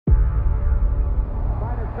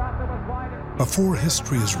Before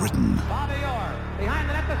history is written,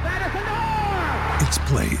 it's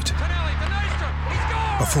played.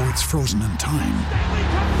 Before it's frozen in time,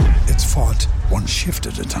 it's fought one shift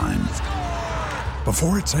at a time.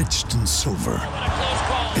 Before it's etched in silver,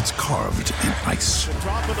 it's carved in ice.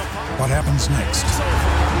 What happens next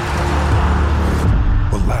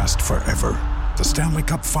will last forever. The Stanley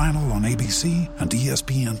Cup Final on ABC and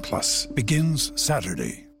ESPN Plus begins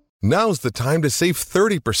Saturday. Now's the time to save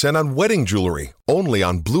 30% on wedding jewelry, only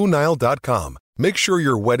on BlueNile.com. Make sure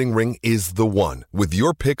your wedding ring is the one with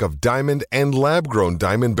your pick of diamond and lab-grown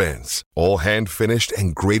diamond bands, all hand-finished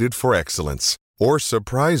and graded for excellence. Or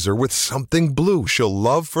surprise her with something blue she'll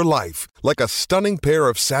love for life, like a stunning pair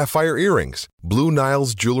of sapphire earrings. Blue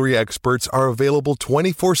Nile's jewelry experts are available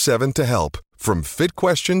 24/7 to help, from fit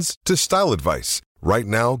questions to style advice. Right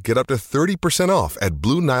now, get up to 30% off at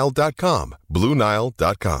BlueNile.com.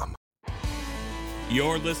 BlueNile.com.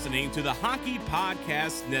 You're listening to the Hockey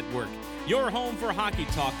Podcast Network, your home for hockey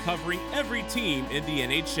talk covering every team in the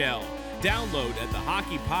NHL. Download at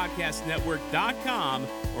thehockeypodcastnetwork.com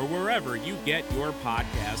or wherever you get your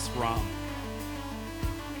podcasts from.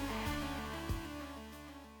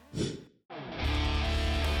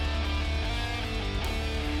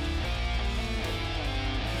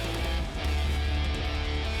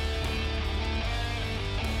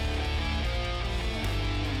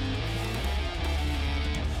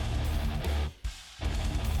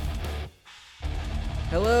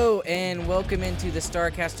 Hello and welcome into the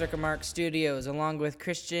Starcast Circle Mark Studios. Along with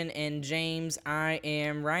Christian and James, I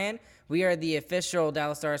am Ryan. We are the official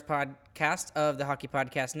Dallas Stars podcast of the Hockey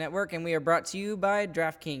Podcast Network, and we are brought to you by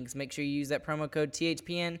DraftKings. Make sure you use that promo code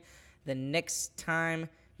THPN the next time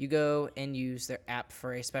you go and use their app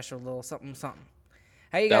for a special little something.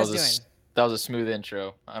 How you guys doing? That was a smooth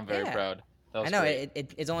intro. I'm very proud. That was I know great.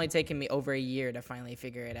 it's only taken me over a year to finally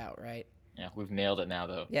figure it out, right? Yeah, we've nailed it now,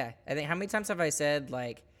 though. Yeah, I think how many times have I said,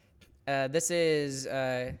 like, this is,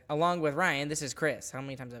 along with Ryan, this is Chris. How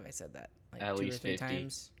many times have I said that? Like At two least or three 50.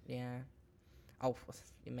 times? Yeah. Oh,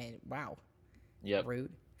 man, wow. Yep.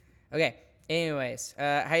 Rude. Okay, anyways,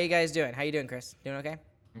 how you guys doing? How you doing, Chris? Doing okay?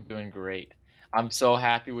 I'm doing great. I'm so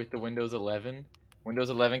happy with the Windows 11. Windows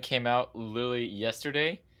 11 came out literally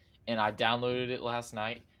yesterday, and I downloaded it last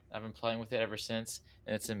night. I've been playing with it ever since,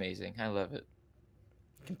 and it's amazing. I love it.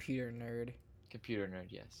 Computer nerd. Computer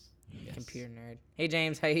nerd, yes. Computer nerd. Hey,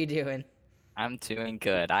 James, how you doing? I'm doing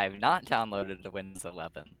good. I have not downloaded the Windows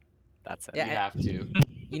 11. That's it. You have to.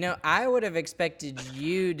 You know, I would have expected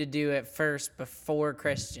you to do it first before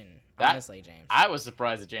Christian, honestly, James. I was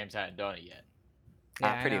surprised that James hadn't done it yet.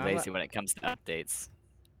 Yeah, I'm pretty I know. lazy when it comes to updates.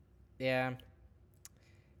 Yeah.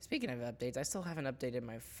 Speaking of updates, I still haven't updated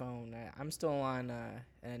my phone. I'm still on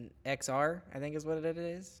an XR, I think is what it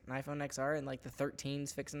is, an iPhone XR, and like the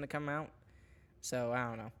 13's fixing to come out. So I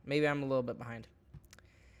don't know. Maybe I'm a little bit behind.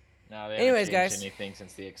 No, they Anyways, haven't changed guys. anything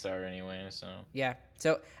since the XR anyway, so. Yeah.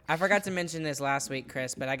 So I forgot to mention this last week,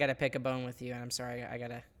 Chris, but I got to pick a bone with you, and I'm sorry, I got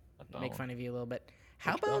to make fun of you a little bit.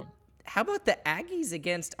 How about the Aggies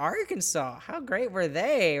against Arkansas? How great were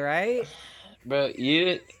they, right? Bro,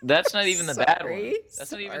 that's not even the bad one. Sorry,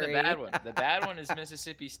 That's not even the bad one. The bad one is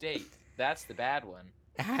Mississippi State. That's the bad one.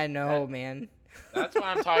 I know, man. That's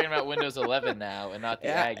why I'm talking about Windows 11 now and not the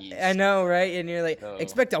Aggies. I know, right? And you're like, So-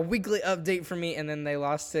 expect a weekly update from me, and then they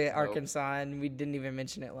lost to Arkansas, and we didn't even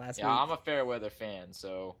mention it last Yeah, week. I'm a fair weather fan,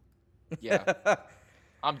 so yeah.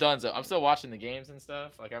 I'm done. So I'm still watching the games and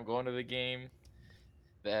stuff. Like I'm going to the game,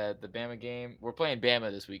 the Bama game. We're playing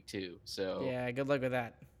Bama this week too. So Yeah, good luck with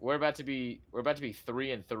that. we're about to be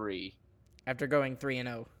 3-3 After going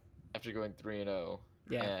 3-0. after going 3-0.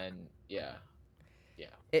 Yeah. And yeah.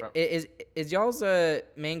 Is y'all's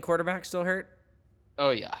main quarterback still hurt?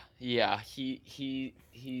 Oh yeah. He's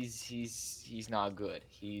not good.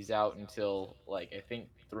 He's out until like I think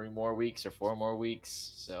 3 more weeks or 4 more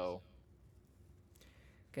weeks. So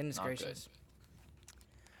Goodness not gracious.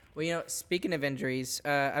 Well, you know, speaking of injuries,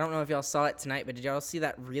 I don't know if y'all saw it tonight, but did y'all see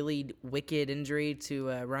that really wicked injury to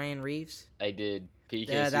Ryan Reeves? I did. PK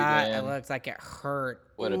Yeah, that looks like it hurt.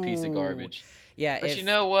 What a piece of Ooh. garbage. Yeah, But you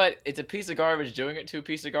know what? It's a piece of garbage doing it to a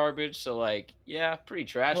piece of garbage. So like, yeah, pretty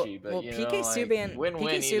trashy. Well, but you PK know, like, Subban-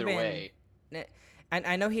 win-win PK either Subban- way.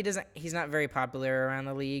 I know he's not very popular around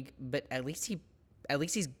the league, but at least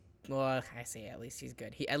he's well, I say at least he's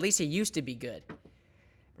good. At least he used to be good,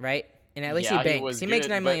 right? And at least Yeah, he banks. was He makes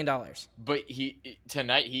good, $9 million. But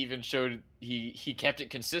tonight he even showed he kept it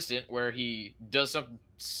consistent where he does some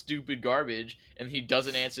stupid garbage and he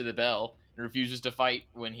doesn't answer the bell and refuses to fight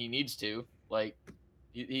when he needs to. Like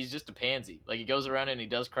he's just a pansy. Like he goes around and he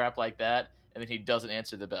does crap like that and then he doesn't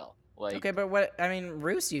answer the bell. Like Okay, but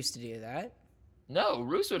Roos used to do that. No,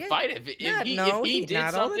 Roos would Yeah, fight if he did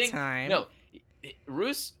not something. all the time. No,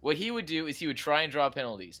 Roos, what he would do is he would try and draw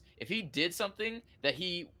penalties. If he did something that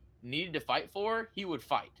he needed to fight for, he would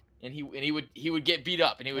fight, and he would get beat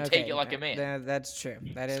up, and he would take it like a man. That's true.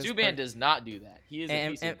 That is. Subban does not do that. He is a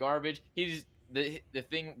piece and of garbage. He's the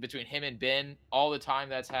thing between him and Ben all the time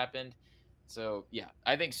that's happened. So yeah,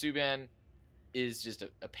 I think Subban is just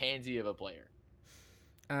a pansy of a player.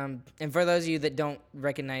 And for those of you that don't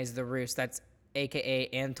recognize the Roos, that's AKA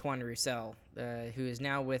Antoine Roussel, who is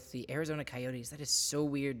now with the Arizona Coyotes. That is so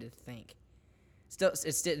weird to think.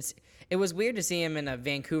 It was weird to see him in a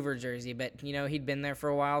Vancouver jersey, but he'd been there for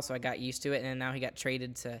a while, so I got used to it. And now he got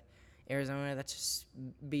traded to Arizona. That's just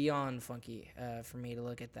beyond funky for me to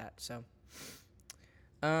look at that. So,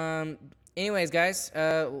 anyways, guys,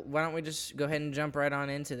 why don't we just go ahead and jump right on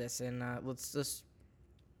into this, and let's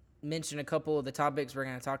mention a couple of the topics we're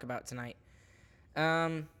going to talk about tonight.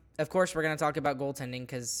 Of course, we're going to talk about goaltending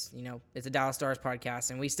because, it's a Dallas Stars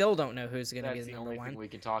podcast, and we still don't know who's going to be the number one. That's the only thing we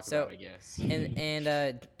can talk about, I guess.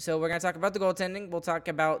 So we're going to talk about the goaltending. We'll talk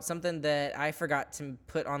about something that I forgot to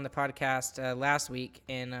put on the podcast last week,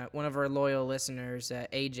 and one of our loyal listeners,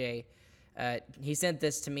 AJ, he sent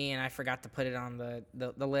this to me, and I forgot to put it on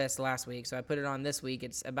the list last week, so I put it on this week.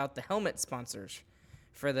 It's about the helmet sponsors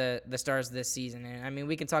for the Stars this season. And, I mean,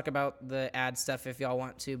 we can talk about the ad stuff if y'all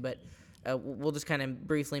want to, but we'll just kind of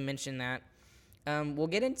briefly mention that. We'll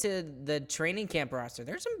get into the training camp roster.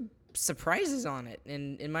 There's some surprises on it,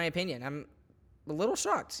 in my opinion. I'm a little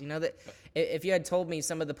shocked. That if you had told me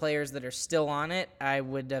some of the players that are still on it, I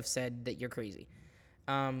would have said that you're crazy.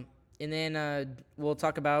 And then we'll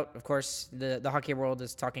talk about, of course, the hockey world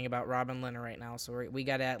is talking about Robin Lehner right now, so we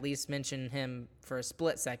got to at least mention him for a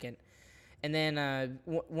split second. And then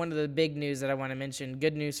one of the big news that I want to mention,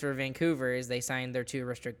 good news for Vancouver, is they signed their 2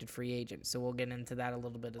 restricted free agents. So we'll get into that a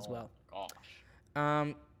little bit as well.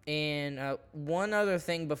 Gosh. And one other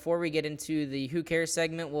thing before we get into the Who Cares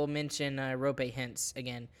segment, we'll mention Roope Hintz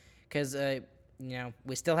again because,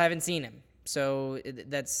 we still haven't seen him. So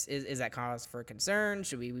is that cause for concern?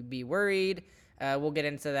 Should we be worried? We'll get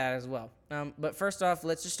into that as well. But first off,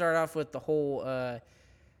 let's just start off with the whole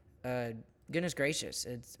goodness gracious.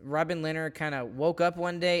 It's Robin Lehner kind of woke up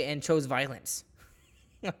one day and chose violence.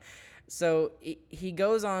 So he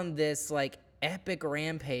goes on this epic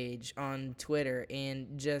rampage on Twitter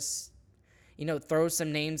and just, throws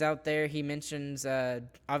some names out there. He mentions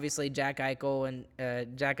obviously Jack Eichel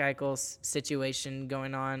and Jack Eichel's situation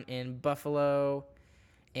going on in Buffalo,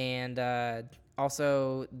 and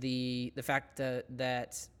also the fact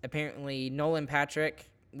that apparently Nolan Patrick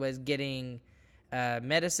was getting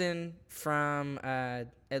medicine from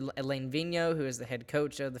Elaine Vigneault, who is the head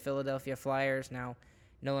coach of the Philadelphia Flyers. Now,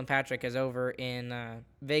 Nolan Patrick is over in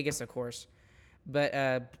Vegas, of course. But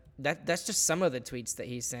that's just some of the tweets that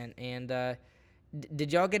he sent. And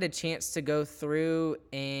did y'all get a chance to go through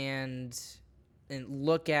and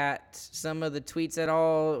look at some of the tweets at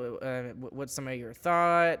all? What's some of your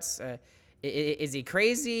thoughts? Is he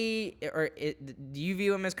crazy, or do you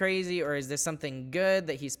view him as crazy, or is this something good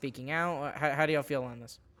that he's speaking out? How do y'all feel on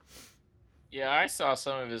this? Yeah, I saw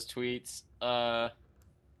some of his tweets. I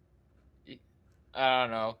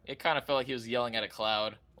don't know. It kind of felt like he was yelling at a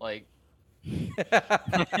cloud. I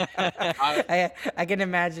can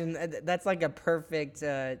imagine. That's like a perfect.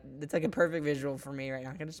 It's like a perfect visual for me right now.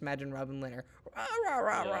 I can just imagine Robin Lehner. I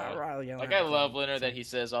love Lehner that he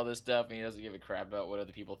says all this stuff and he doesn't give a crap about what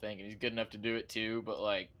other people think, and he's good enough to do it too. But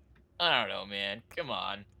I don't know, man. Come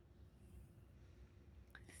on.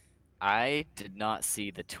 I did not see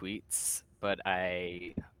the tweets, but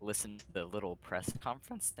I listened to the little press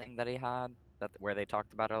conference thing that he had, where they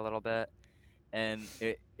talked about it a little bit. And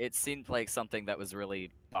it seemed like something that was really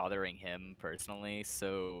bothering him personally,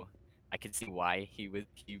 so I could see why he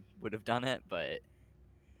would have done it, but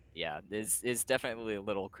yeah, it's definitely a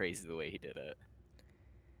little crazy the way he did it.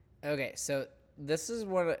 Okay, so this is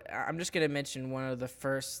I'm just gonna mention one of the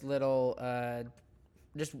first little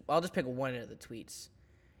I'll just pick one of the tweets.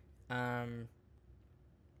 I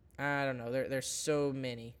don't know, there's so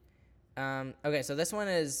many. Okay, so this one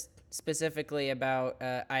is specifically about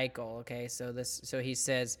Eichel. Okay, so he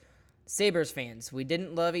says, Sabres fans, we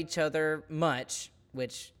didn't love each other much,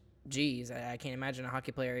 which, geez, I can't imagine a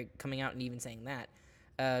hockey player coming out and even saying that.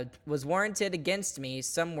 Was warranted against me,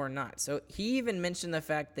 some were not. So he even mentioned the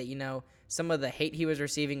fact that, some of the hate he was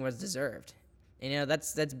receiving was deserved. And,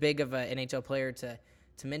 that's big of an NHL player to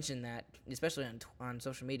mention that, especially on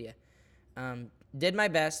social media. Did my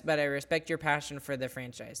best, but I respect your passion for the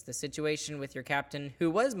franchise. The situation with your captain,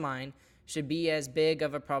 who was mine, should be as big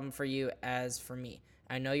of a problem for you as for me.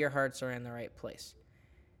 I know your hearts are in the right place.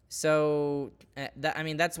 So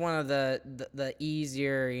that's one of the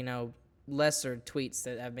easier, lesser tweets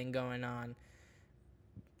that have been going on.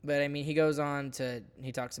 But I mean, he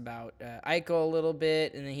talks about Eichel a little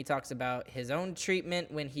bit, and then he talks about his own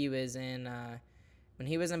treatment when he was in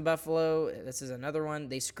Buffalo. This is another one.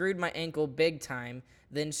 They screwed my ankle big time,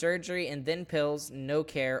 then surgery and then pills, no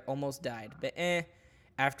care, almost died. But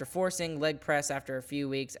after forcing leg press after a few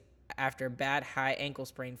weeks after bad high ankle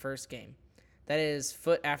sprain first game. That is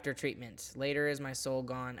foot after treatment. Later is my soul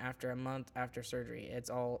gone after a month after surgery.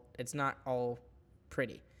 It's not all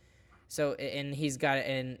pretty. So, and he's got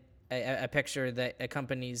a picture that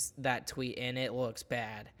accompanies that tweet, and it looks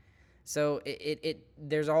bad. So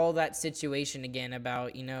there's all that situation again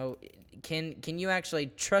about, can you actually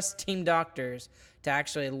trust team doctors to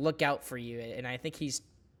actually look out for you? And I think he's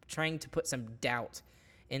trying to put some doubt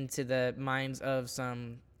into the minds of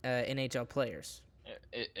some NHL players.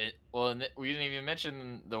 We didn't even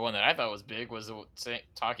mention the one that I thought was big was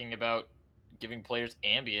talking about giving players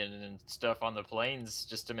Ambien and stuff on the planes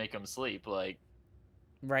just to make them sleep.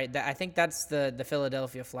 Right. I think that's the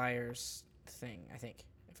Philadelphia Flyers thing, I think,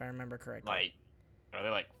 if I remember correctly. Are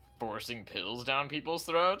they forcing pills down people's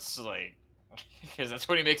throats? Because that's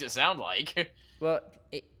what he makes it sound like. Well,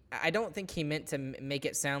 I don't think he meant to make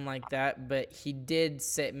it sound like that, but he did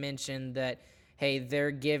mention that, hey,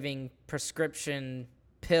 they're giving prescription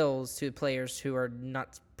pills to players who are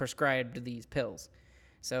not prescribed these pills.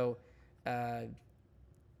 So, so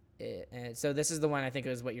this is the one I think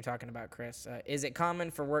is what you're talking about, Chris. Is it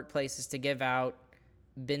common for workplaces to give out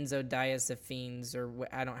benzodiazepines, or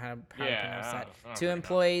I don't know how to pronounce that, to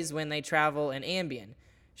employees when they travel in Ambien?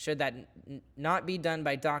 Should that not be done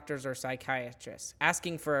by doctors or psychiatrists?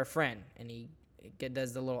 Asking for a friend, and he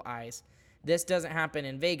does the little eyes. This doesn't happen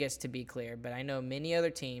in Vegas, to be clear, but I know many other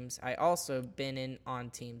teams. I also been on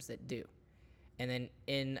teams that do. And then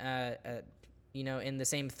in the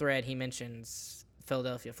same thread, he mentions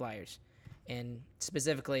Philadelphia Flyers, and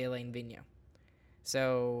specifically Alain Vigneault.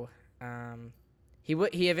 So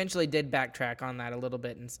he eventually did backtrack on that a little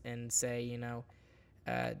bit and say,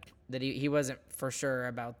 that he wasn't for sure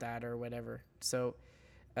about that or whatever. So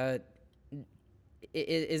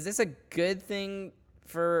is this a good thing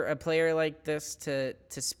for a player like this to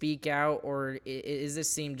speak out, or is this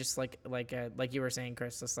seem just like you were saying,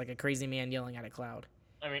 Chris, just like a crazy man yelling at a cloud?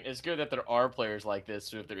 I mean, it's good that there are players like this,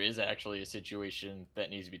 so if there is actually a situation that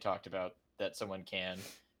needs to be talked about, that someone can.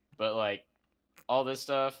 But all this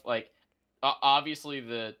stuff, obviously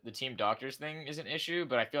the team doctors thing is an issue,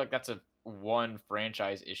 but I feel like that's a one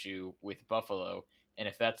franchise issue with Buffalo, and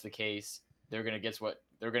if that's the case, they're gonna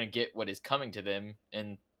get what is coming to them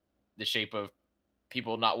in the shape of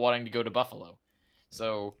people not wanting to go to Buffalo.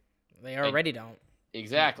 So they already don't.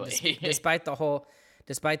 Exactly. Despite the whole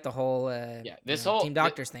whole team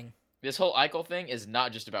doctors thing. This whole Eichel thing is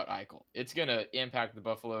not just about Eichel. It's gonna impact the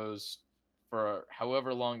Buffaloes for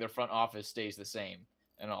however long their front office stays the same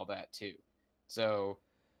and all that too. So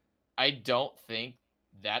I don't think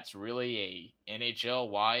that's really a NHL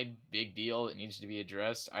wide big deal that needs to be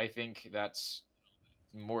addressed. I think that's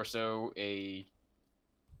more so a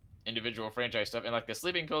individual franchise stuff, and the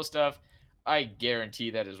sleeping pill stuff, I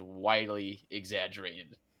guarantee that is widely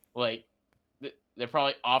exaggerated. They're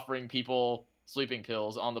probably offering people sleeping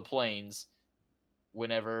pills on the planes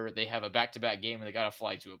whenever they have a back-to-back game and they gotta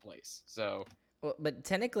fly to a place. So, well, but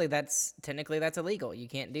technically that's illegal. You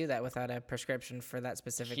can't do that without a prescription for that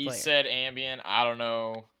specific player. He said Ambien. I don't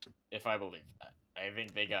know if I believe that. I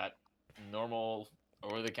think they got normal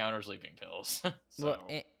over-the-counter sleeping pills. So. Well,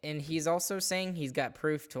 and he's also saying he's got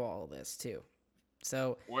proof to all of this too.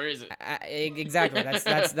 So where is it? Exactly.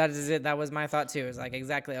 That is it. That was my thought too. It's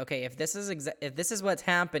exactly, okay, if this is what's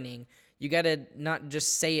happening, you got to not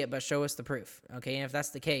just say it, but show us the proof. Okay, and if that's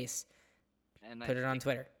the case, put it on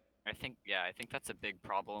Twitter. I think that's a big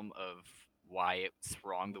problem of why it's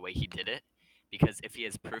wrong the way he did it, because if he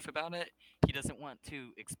has proof about it, he doesn't want to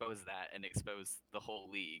expose that and expose the whole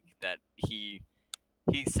league that he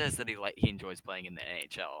says that he enjoys playing in the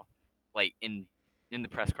NHL, in the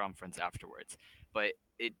press conference afterwards. But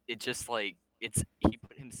it just he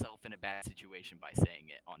put himself in a bad situation by saying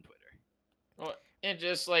it on Twitter. Well, and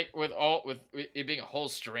just with it being a whole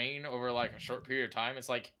strain over a short period of time, it's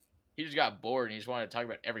he just got bored and he just wanted to talk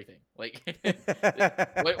about everything.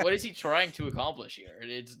 What is he trying to accomplish here?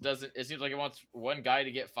 It seems like he wants one guy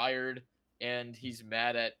to get fired and he's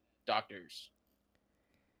mad at doctors.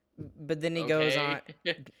 But then he goes on.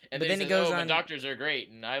 And then he goes on. Doctors are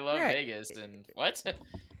great, and I love Vegas. And what?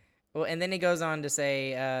 Well, and then he goes on to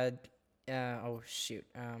say, "Oh shoot,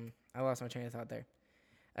 I lost my train of thought there."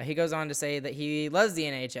 He goes on to say that he loves the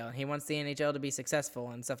NHL and he wants the NHL to be successful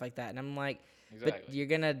and stuff like that. And I'm like, Exactly. but you're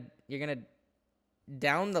gonna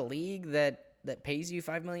down the league that pays you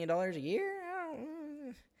 $5 million a year,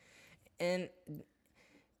 and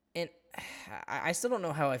I still don't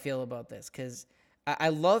know how I feel about this because I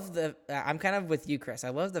love I'm kind of with you, Chris. I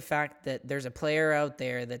love the fact that there's a player out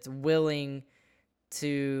there that's willing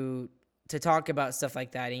to talk about stuff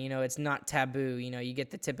like that, and it's not taboo. You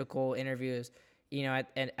get the typical interviews,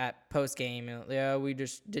 at post game, we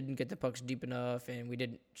just didn't get the pucks deep enough, and we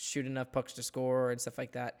didn't shoot enough pucks to score and stuff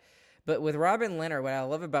like that. But with Robin Lehner, what I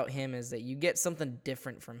love about him is that you get something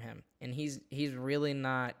different from him, and he's really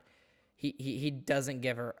not. He doesn't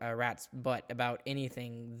give a rat's butt about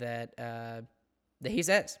anything that he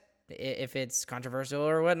says, if it's controversial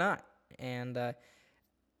or whatnot. And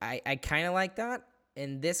I kind of like that.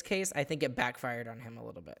 In this case, I think it backfired on him a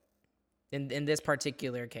little bit. In this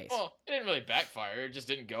particular case. Well, it didn't really backfire. It just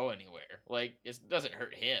didn't go anywhere. Like, it doesn't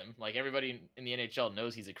hurt him. Like, everybody in the NHL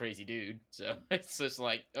knows he's a crazy dude. So it's just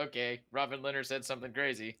like, okay, Robin Lehner said something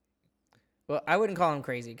crazy. Well, I wouldn't call him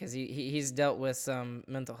crazy because he's dealt with some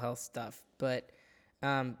mental health stuff. But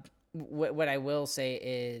what I will say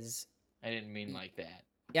is... I didn't mean like that.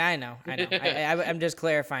 Yeah, I know. I'm just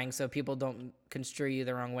clarifying so people don't construe you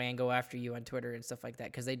the wrong way and go after you on Twitter and stuff like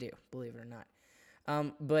that, because they do, believe it or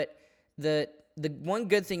not. But the one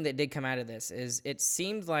good thing that did come out of this is it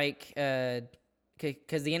seemed like,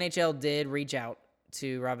 because the NHL did reach out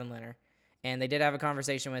to Robin Lehner, and they did have a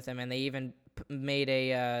conversation with him, and they even made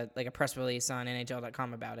a press release on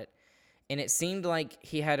NHL.com about it. And it seemed like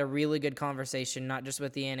he had a really good conversation, not just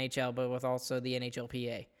with the NHL, but with also the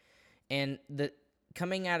NHLPA. And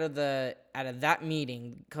coming out of that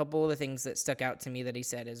meeting, a couple of the things that stuck out to me that he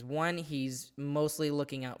said is, one, he's mostly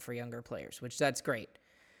looking out for younger players, which that's great.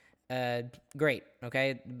 Great,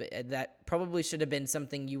 okay? That probably should have been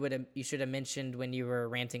something you should have mentioned when you were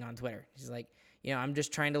ranting on Twitter. He's like, I'm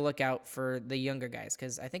just trying to look out for the younger guys,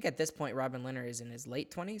 because I think at this point Robin Lehner is in his late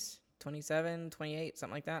 20s, 27, 28,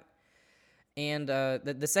 something like that. And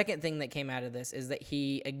the second thing that came out of this is that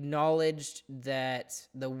he acknowledged that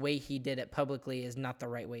the way he did it publicly is not the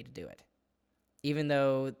right way to do it, even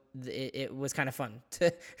though it was kind of fun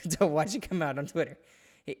to watch it come out on Twitter.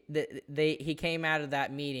 He came out of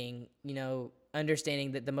that meeting,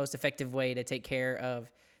 understanding that the most effective way to take care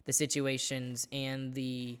of the situations and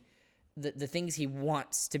the things he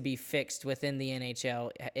wants to be fixed within the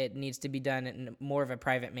NHL, it needs to be done in more of a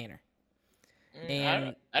private manner.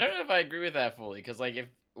 And I don't know if I agree with that fully, because like if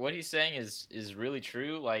what he's saying is really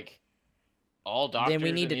true, like all doctors then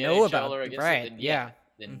we need in to the know NHL about are it, against right? it,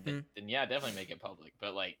 then yeah, definitely make it public.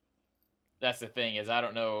 But like that's the thing, is I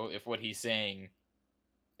don't know if what he's saying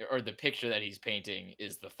or the picture that he's painting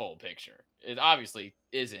is the full picture. It obviously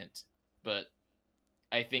isn't, but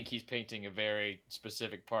I think he's painting a very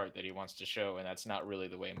specific part that he wants to show, and that's not really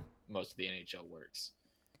the way most of the NHL works.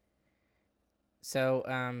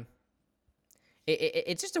 So,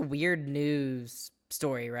 it's just a weird news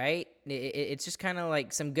story, right? It's just kind of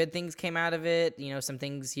like some good things came out of it. Some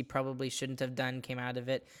things he probably shouldn't have done came out of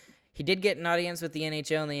it. He did get an audience with the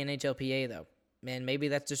NHL and the NHLPA, though. And maybe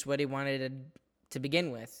that's just what he wanted to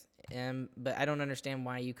begin with. But I don't understand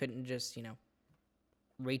why you couldn't just,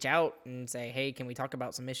 reach out and say, hey, can we talk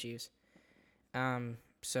about some issues?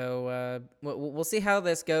 So we'll see how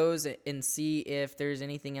this goes and see if there's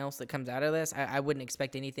anything else that comes out of this. I wouldn't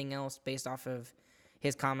expect anything else based off of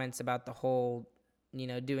his comments about the whole,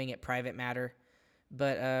 doing it private matter.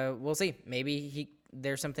 But we'll see. Maybe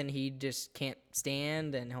there's something he just can't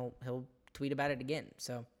stand, and he'll tweet about it again.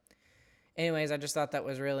 So, anyways, I just thought that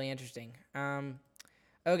was really interesting.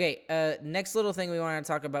 Okay, next little thing we want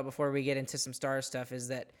to talk about before we get into some Stars stuff is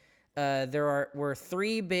that were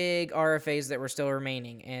 3 big RFAs that were still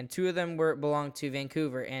remaining, and 2 of them belonged to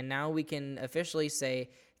Vancouver, and now we can officially say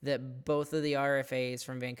that both of the RFAs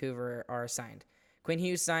from Vancouver are signed. Quinn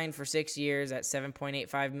Hughes signed for 6 years at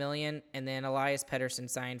 $7.85 million, and then Elias Pettersson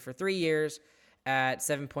signed for 3 years at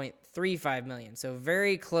 $7.35 million. So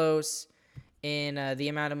very close in the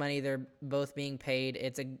amount of money they're both being paid.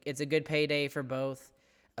 It's a good payday for both.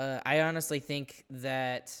 I honestly think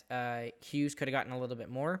that Hughes could have gotten a little bit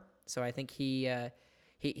more. So I think he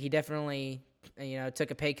definitely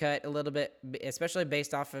took a pay cut a little bit, especially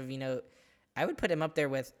based off of I would put him up there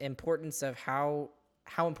with importance of how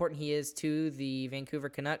important he is to the Vancouver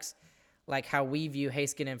Canucks, like how we view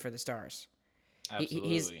Heiskanen for the Stars.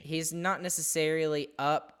 Absolutely. He's not necessarily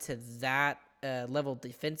up to that level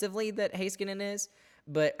defensively that Heiskanen is,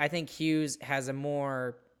 but I think Hughes has a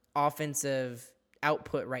more offensive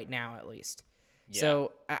output right now, at least. Yeah.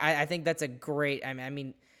 So I think that's a great. I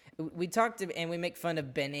mean, we talked and we make fun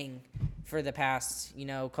of Benning for the past,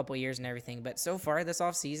 couple years and everything, but so far this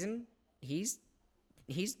offseason, he's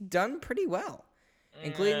done pretty well,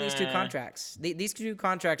 including these two contracts. These two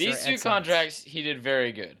contracts. These two contracts, he did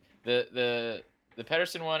very good. The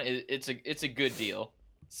Pettersson one it's a good deal.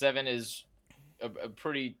 7 is a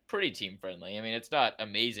pretty team friendly. I mean, it's not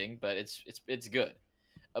amazing, but it's good.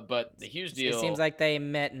 But the Hughes deal, it seems like they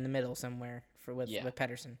met in the middle somewhere with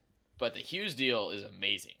Pettersson. But the Hughes deal is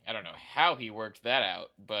amazing. I don't know how he worked that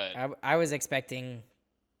out, but I was expecting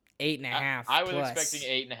 8.5. I was expecting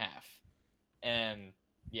 8.5, and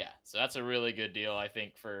yeah, so that's a really good deal, I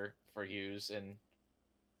think, for Hughes, and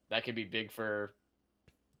that could be big for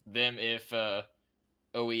them if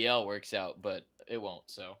OEL works out, but it won't,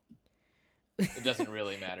 so it doesn't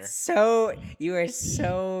really matter. So you are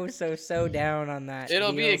so down on that.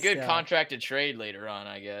 It'll be a good contract to trade later on,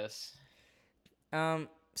 I guess.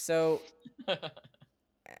 So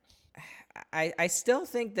I still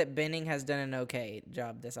think that Benning has done an okay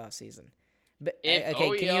job this offseason. But if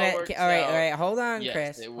okay, OEL all right, hold on, yes,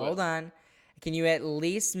 Chris. Hold on. Can you at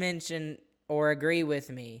least mention or agree with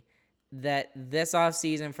me that this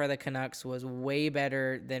offseason for the Canucks was way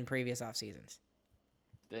better than previous offseasons?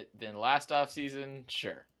 Than last offseason?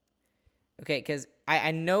 Sure. Okay, because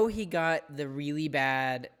I know he got the really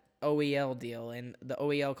bad OEL deal, and the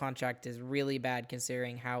OEL contract is really bad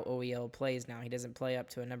considering how OEL plays now. He doesn't play up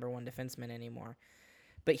to a number 1 defenseman anymore.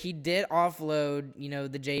 But he did offload,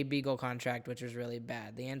 the Jay Beagle contract, which was really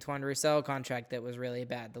bad. The Antoine Roussel contract that was really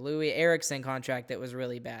bad. The Louis Eriksson contract that was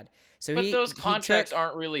really bad. So but those contracts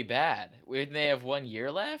aren't really bad. When they have 1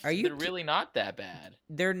 year left, they're really not that bad.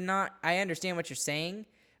 They're not. I understand what you're saying,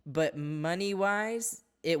 but money-wise,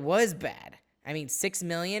 it was bad. I mean, $6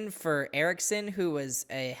 million for Eriksson, who was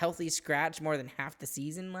a healthy scratch more than half the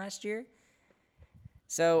season last year.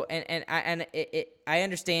 So, I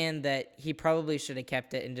understand that he probably should have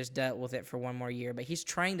kept it and just dealt with it for 1 more year, but he's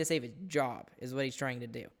trying to save his job, is what he's trying to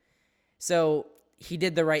do. So he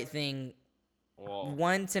did the right thing. Whoa.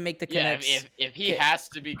 One, to make the Canucks. Yeah, if he has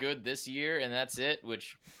to be good this year and that's it,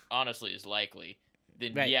 which honestly is likely,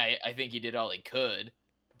 then right. Yeah, I think he did all he could,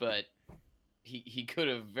 but he could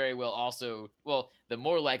have very well also. Well, the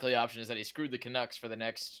more likely option is that he screwed the Canucks for the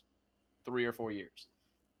next 3 or 4 years.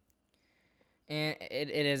 And it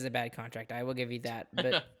is a bad contract. I will give you that,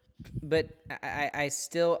 but I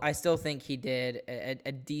still think he did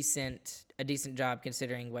a decent job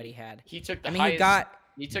considering what he had. He took the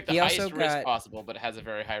He took the highest risk possible, but it has a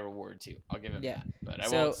very high reward too. I'll give him that. But I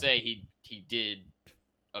won't say he did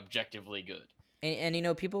objectively good.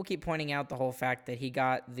 And people keep pointing out the whole fact that he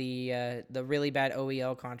got the really bad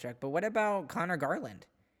OEL contract. But what about Connor Garland?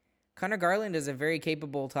 Connor Garland is a very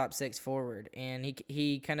capable top 6 forward, and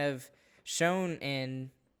he kind of shown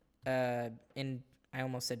in I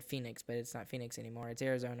almost said Phoenix, but it's not Phoenix anymore. It's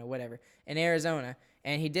Arizona, whatever. In Arizona,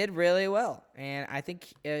 and he did really well. And I think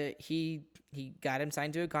he got him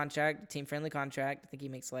signed to a contract, team-friendly contract. I think he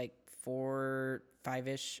makes like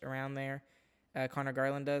 4-5-ish around there. Connor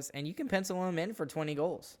Garland does, and you can pencil him in for 20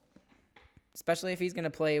 goals, especially if he's going to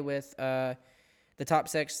play with the top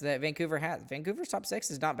 6 that Vancouver has. Vancouver's top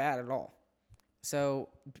 6 is not bad at all. So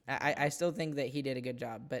I still think that he did a good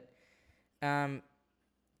job, but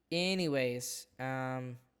anyways,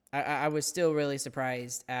 I was still really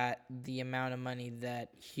surprised at the amount of money that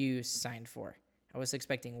Hughes signed for. I was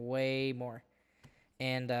expecting way more,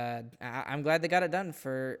 and I'm glad they got it done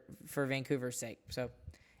for Vancouver's sake. So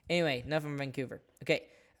anyway, enough on Vancouver. Okay,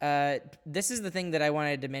 this is the thing that I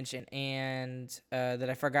wanted to mention and that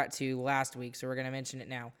I forgot to last week, so we're going to mention it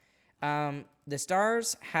now. The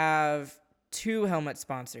Stars have 2 helmet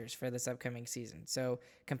sponsors for this upcoming season. So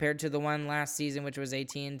compared to the one last season, which was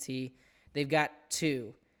AT&T, they've got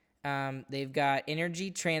 2. They've got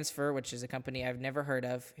Energy Transfer, which is a company I've never heard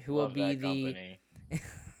of, which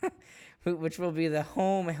will be the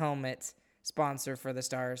home helmet sponsor for the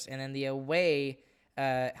Stars, and then the away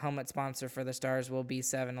helmet sponsor for the Stars will be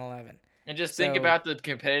 7-Eleven. And just think about the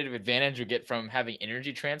competitive advantage you get from having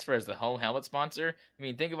Energy Transfer as the home helmet sponsor. I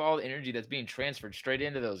mean, think of all the energy that's being transferred straight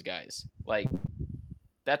into those guys. Like,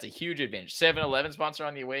 that's a huge advantage. 7-Eleven sponsor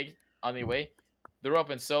on the away. They're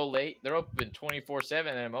open so late. They're open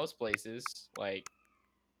 24/7 in most places. Like,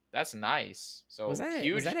 that's nice. So was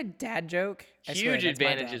that a dad joke? Huge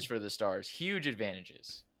advantages for the Stars. Huge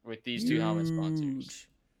advantages with these 2 helmet sponsors.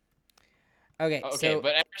 Okay,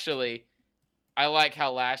 but actually, I like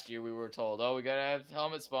how last year we were told, we got to have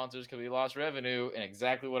helmet sponsors because we lost revenue, and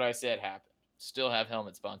exactly what I said happened. Still have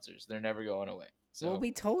helmet sponsors. They're never going away. So, well,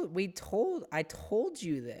 I told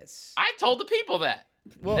you this. I told the people that.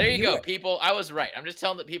 Well, there you go, people. I was right. I'm just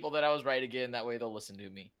telling the people that I was right again. That way they'll listen to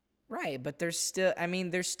me. Right, but they're still. I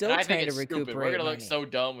mean, they're still And I think trying to it's stupid. recuperate We're gonna money. look so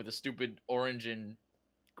dumb with a stupid orange and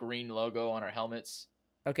green logo on our helmets.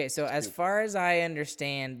 Okay, so as Stupid. far as I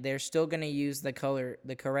understand, they're still going to use the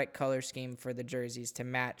correct color scheme for the jerseys to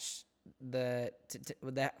match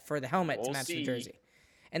for the helmet to We'll match the see. jersey.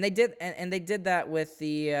 And they did, and they did that with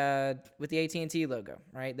the AT&T logo,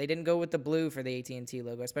 right? They didn't go with the blue for the AT&T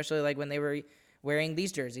logo, especially like when they were wearing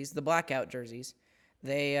these jerseys, the blackout jerseys.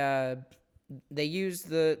 They used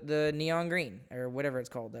the neon green or whatever it's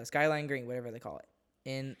called, the skyline green, whatever they call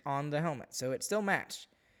it, on the helmet, so it still matched.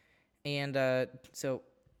 And so,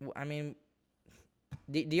 I mean,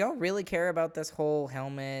 do y'all really care about this whole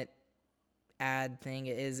helmet ad thing?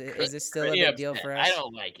 Is this still a big deal for us? I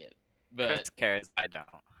don't like it, but Chris cares. I don't.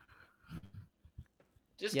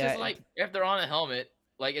 just Yeah. because like if they're on a helmet,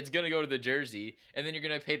 like it's gonna go to the jersey, and then you're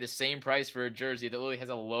gonna pay the same price for a jersey that literally has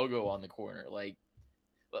a logo on the corner. Like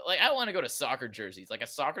I want to go to soccer jerseys. Like a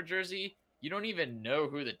soccer jersey, you don't even know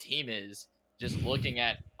who the team is. Just looking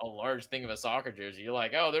at a large thing of a soccer jersey, you're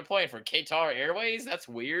like, oh, they're playing for Qatar Airways. That's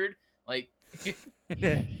weird. Like,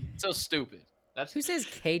 so stupid. That's Who says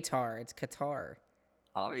Qatar? It's Qatar.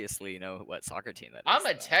 Obviously, you know what soccer team that is. I'm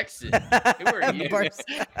a though. Texan. Who are you?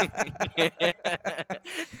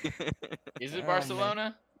 Is it Oh,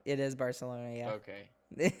 Barcelona? It is Barcelona, yeah.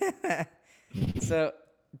 Okay. So,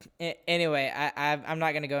 anyway, I'm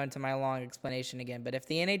not going to go into my long explanation again, but if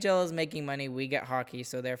the NHL is making money, we get hockey,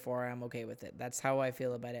 so therefore I'm okay with it. That's how I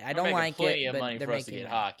feel about it. I don't We're making like plenty it, of but money they're for us to making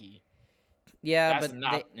get money. hockey. Yeah, That's but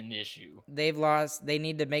not an issue. they've lost. They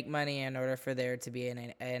need to make money in order for there to be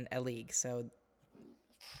a league. So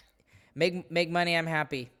make money. I'm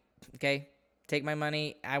happy. Okay, take my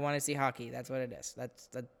money. I want to see hockey. That's what it is.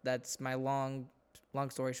 That's my long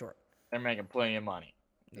story short. They're making plenty of money.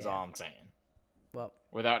 Is Yeah. all I'm saying. Well,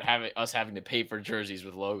 Without having to pay for jerseys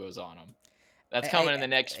with logos on them. That's coming in the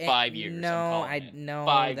next 5 years. No, No,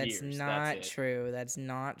 that's not true. That's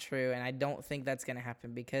not true, and I don't think that's gonna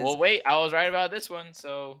happen because. Well, wait. I was right about this one,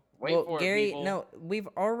 so wait for Gary, it, people. no, we've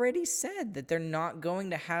already said that they're not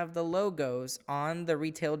going to have the logos on the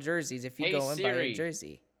retail jerseys if you Hey, go and buy a Siri.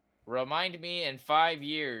 jersey. Remind me in 5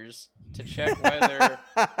 years to check whether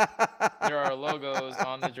there are logos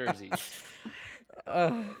on the jerseys.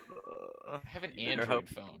 Oh. I have an Android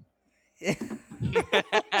phone.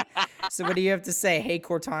 So what do you have to say? Hey,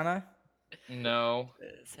 Cortana? No.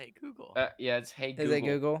 Hey Google. Yeah, it's Hey Google. Is it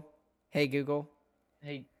Google? Hey, Google?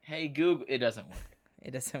 Hey Google. It doesn't work.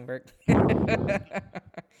 It doesn't work. I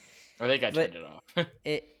think I turned it off.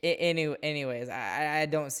 Anyways, I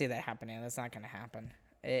don't see that happening. That's not going to happen.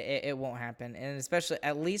 It won't happen. And especially,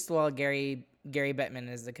 at least while Gary Bettman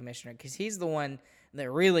is the commissioner, because he's the one that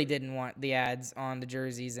really didn't want the ads on the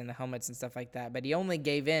jerseys and the helmets and stuff like that. But he only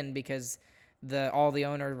gave in because all the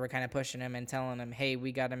owners were kind of pushing him and telling him, hey,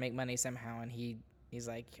 we got to make money somehow. And he's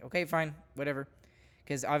like, okay, fine, whatever.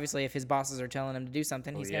 Because obviously if his bosses are telling him to do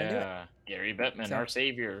something, he's going to do it. Gary Bettman, So- our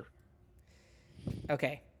savior.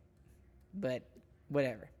 Okay. But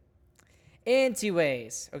whatever.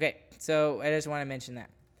 Anyways. Okay. So I just want to mention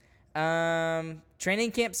that.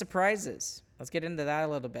 Training camp surprises. Let's get into that a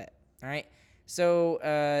little bit. All right. So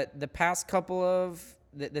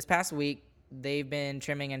this past week, they've been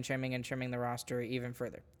trimming the roster even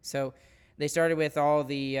further. So they started with all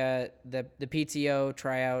the PTO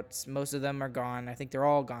tryouts. Most of them are gone. I think they're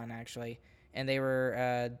all gone, actually. And they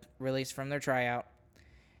were released from their tryout.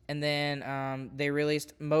 And then they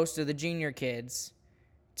released most of the junior kids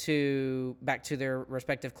back to their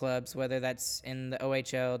respective clubs, whether that's in the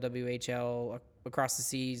OHL, WHL, across the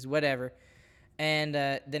seas, whatever. And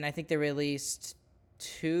then I think they released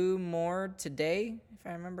 2 more today, if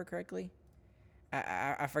I remember correctly.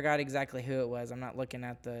 I forgot exactly who it was. I'm not looking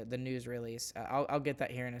at the news release. I'll get that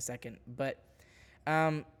here in a second. But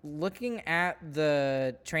looking at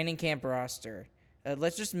the training camp roster,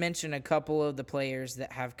 let's just mention a couple of the players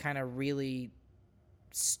that have kind of really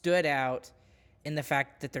stood out in the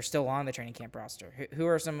fact that they're still on the training camp roster. Who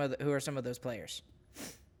are some of those players?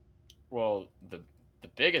 Well, the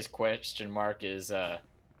biggest question mark is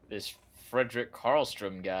this Frederick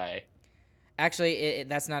Karlstrom guy. Actually,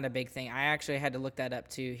 that's not a big thing. I actually had to look that up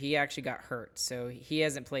too. He actually got hurt, so he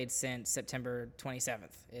hasn't played since September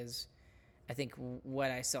 27th is, I think,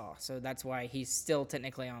 what I saw. So that's why he's still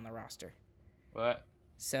technically on the roster. What?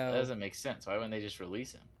 So That doesn't make sense. Why wouldn't they just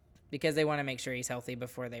release him? because they want to make sure he's healthy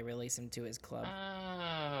before they release him to his club.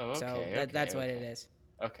 Oh, okay. So that's what it is.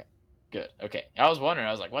 Okay, good. Okay, I was wondering.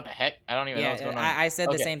 I was like, what the heck? I don't even know Yeah, what's going on. I said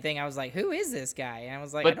the Okay. same thing. I was like, who is this guy? And I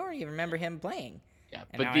was like, But- I don't even remember him playing. Yeah,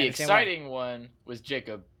 And but now I the understand why. exciting one was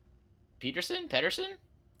Jacob Pedersen? I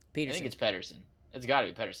Peterson. think it's Pedersen. It's got to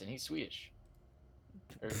be Pedersen. He's Swedish.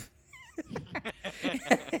 Or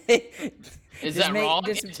Is that wrong?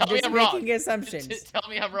 Tell me I'm wrong. Making assumptions. Tell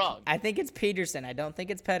me I'm wrong. I think it's Peterson. I don't think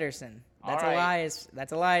it's Pedersen. That's All a right. lie.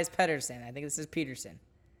 That's a lie. It's Pedersen. I think this is Peterson.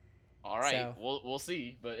 All right, So- we'll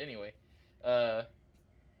see. But anyway,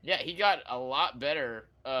 yeah, he got a lot better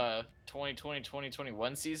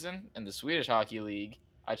 2020-2021 season in the Swedish Hockey League.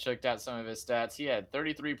 I checked out some of his stats. He had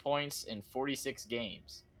 33 points in 46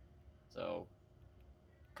 games. So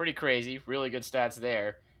pretty crazy. Really good stats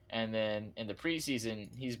there. And then in the preseason,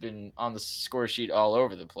 he's been on the score sheet all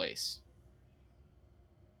over the place.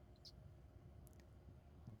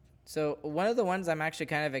 So one of the ones I'm actually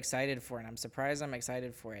kind of excited for, and I'm surprised I'm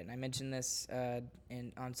excited for it, and I mentioned this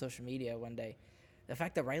on social media one day, the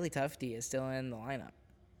fact that Riley Tufte is still in the lineup.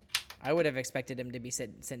 I would have expected him to be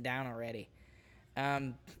sent down already.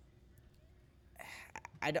 I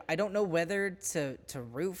don't know whether to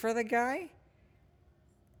root for the guy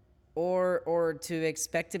or to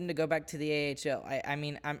expect him to go back to the AHL. I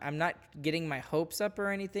mean, I'm not getting my hopes up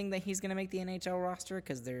or anything that he's going to make the NHL roster,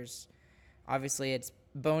 because there's obviously it's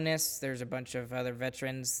bonus. There's a bunch of other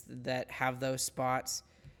veterans that have those spots.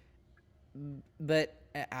 But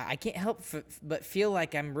I can't help but feel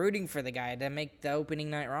like I'm rooting for the guy to make the opening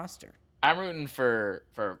night roster. I'm rooting for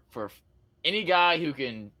any guy who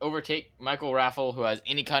can overtake Michael Raffle, who has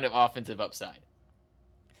any kind of offensive upside.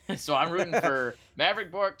 So I'm rooting for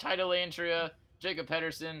Maverick Bourque, Ty Dellandrea, Jacob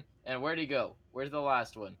Pedersen, and where'd he go? Where's the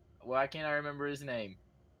last one? Why can't I remember his name?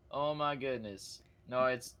 Oh my goodness. No,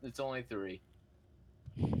 it's only 3.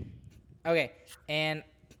 Okay, and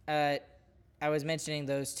I was mentioning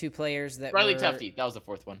those 2 players that Riley were... Tufte. That was the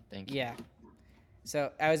 4th one. Thank you. Yeah.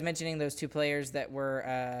 So I was mentioning those 2 players that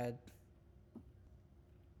were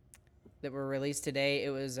released today. It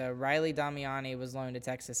was Riley Damiani was loaned to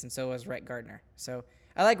Texas, and so was Rhett Gardner. So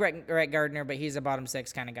I like Rhett Gardner, but he's a bottom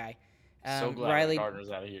 6 kind of guy. So glad Riley Gardner's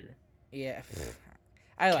out of here. Yeah.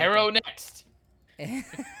 I like Caro him. next.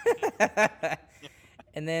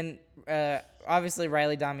 And then obviously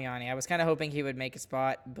Riley Damiani. I was kind of hoping he would make a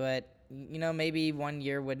spot, but maybe one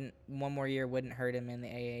more year wouldn't hurt him in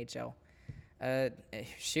the AHL.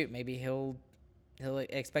 Shoot, maybe he'll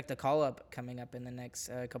expect a call up coming up in the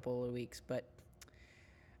next couple of weeks. But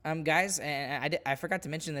guys, and I forgot to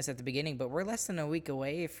mention this at the beginning, but we're less than a week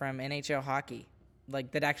away from NHL hockey,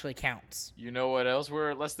 like that actually counts. You know what else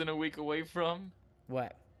we're less than a week away from?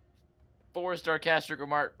 What? 4-Star Castric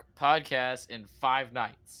Mark podcast in 5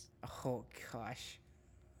 nights. Oh gosh.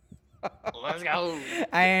 Let's go.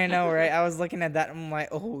 I know, right? I was looking at that and I'm like,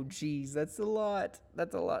 oh geez, that's a lot.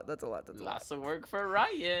 That's a lot. Lots of work for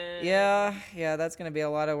Ryan. Yeah, that's gonna be a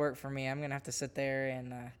lot of work for me. I'm gonna have to sit there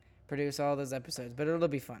and produce all those episodes, but it'll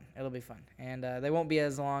be fun. And they won't be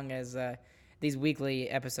as long as these weekly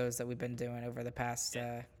episodes that we've been doing over the past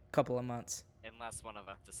couple of months. Unless one of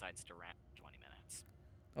us decides to rant 20 minutes.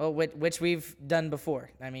 Well, which we've done before.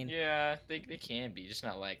 I mean, Yeah, they can be, just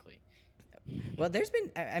not likely. well, there's been,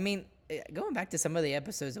 going back to some of the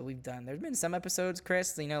episodes that we've done, there's been some episodes,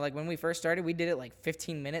 Chris, like when we first started, we did it like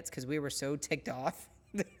 15 minutes because we were so ticked off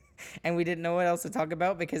and we didn't know what else to talk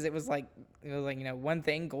about because it was like one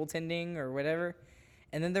thing, goaltending or whatever.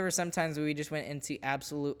 And then there were some times where we just went into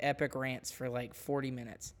absolute epic rants for like 40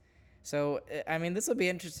 minutes. So, I mean, this will be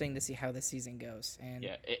interesting to see how the season goes. And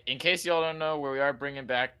Yeah, in case y'all don't know, where we are bringing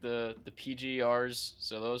back the PGRs,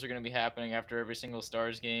 so those are going to be happening after every single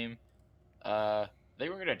Stars game. I think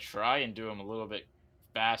we're going to try and do them a little bit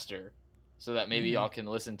faster so that maybe y'all can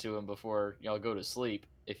listen to them before y'all go to sleep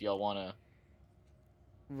if y'all want to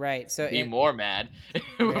right. So be more mad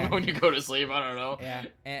when you go to sleep. I don't know. Yeah,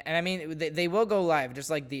 and I mean they will go live just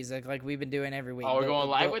like these, like we've been doing every week. Oh, we're going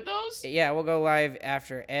live with those? Yeah, we'll go live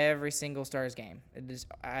after every single Stars game,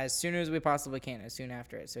 as soon as we possibly can, as soon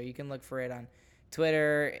after it. So you can look for it on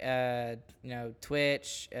Twitter,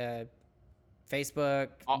 Twitch, Facebook,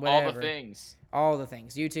 whatever. All the things. All the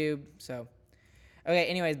things. YouTube. So, okay.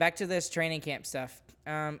 Anyways, back to this training camp stuff.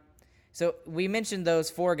 So we mentioned those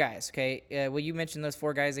 4 guys. Okay, will you mention those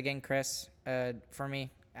 4 guys again, Chris? For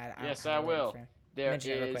me. Yes, I will. There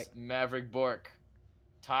is Maverick Bourque,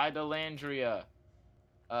 Ty Dellandrea,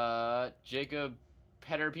 Jacob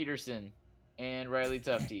Petersen, and Riley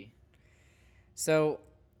Tufte. So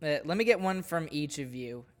let me get one from each of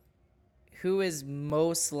you. Who is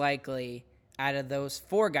most likely out of those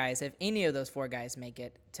 4 guys, if any of those 4 guys make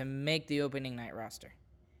it, to make the opening night roster?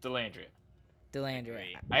 Dellandrea.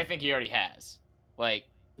 I think he already has.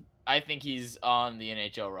 I think he's on the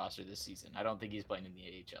NHL roster this season. I don't think he's playing in the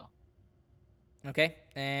AHL. Okay,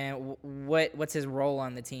 and what's his role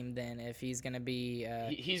on the team then? If he's gonna be,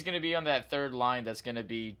 he's gonna be on that third line. That's gonna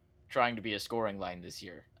be trying to be a scoring line this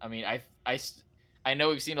year. I mean, I know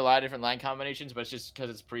we've seen a lot of different line combinations, but it's just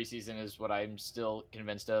because it's preseason is what I'm still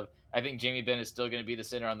convinced of. I think Jamie Benn is still going to be the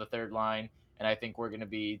center on the third line, and I think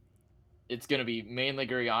it's going to be mainly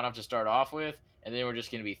Gurionov to start off with, and then we're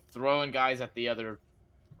just going to be throwing guys at the other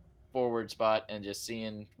forward spot and just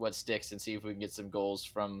seeing what sticks and see if we can get some goals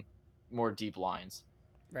from more deep lines.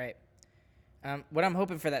 Right. What I'm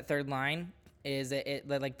hoping for that third line is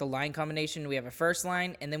like the line combination. We have a first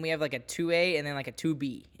line, and then we have like a 2A and then like a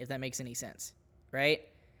 2B, if that makes any sense. Right?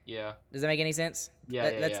 Yeah. Does that make any sense?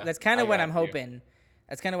 Yeah, That's kind of what I'm you. hoping.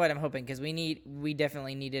 That's kind of what I'm hoping, because we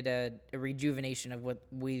definitely needed a rejuvenation of what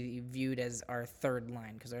we viewed as our third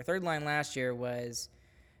line, because our third line last year was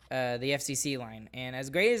the FCC line, and as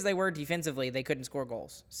great as they were defensively, they couldn't score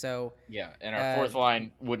goals. So yeah, and our fourth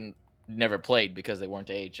line never played because they weren't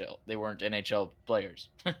AHL. They weren't NHL players.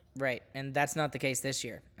 right, and that's not the case this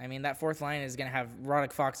year. I mean, that fourth line is going to have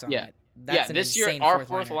Roddick Fox on Yeah. it. That's an this year insane our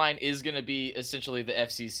fourth liner. line is going to be essentially the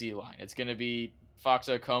FCC line. It's going to be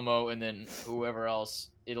Foxa, Como, and then whoever else.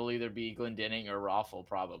 It'll either be Glendening or Raffle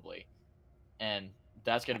probably, and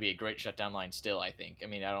that's going to be a great shutdown line still. I think. I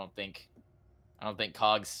mean, I don't think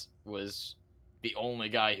Cogs was the only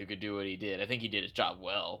guy who could do what he did. I think he did his job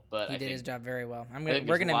well, but He did his job very well. we're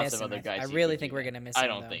We're gonna miss him. Other guys I really think we're gonna miss him. I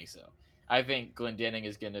don't think so. I think Glendening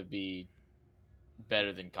is going to be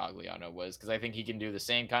better than Cogliano was, because I think he can do the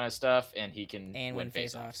same kind of stuff and he can win faceoffs,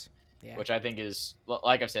 face-offs. Yeah. which I think is,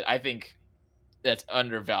 like I've said, I think that's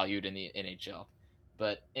undervalued in the NHL.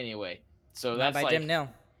 But anyway, so Not that's by like Jim Nill.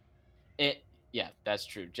 Yeah, that's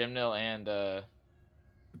true. Jim Nill and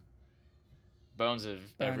Bones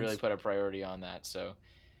have really put a priority on that. So,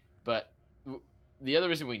 but the other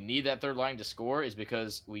reason we need that third line to score is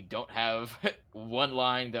because we don't have one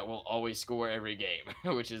line that will always score every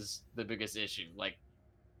game, which is the biggest issue. Like,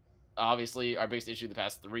 obviously, our biggest issue the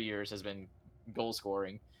past 3 years has been goal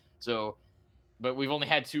scoring. So, but we've only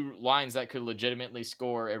had two lines that could legitimately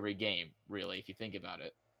score every game, really, if you think about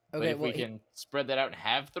it. Okay, but if we can spread that out and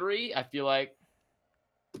have three, I feel like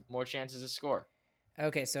more chances to score.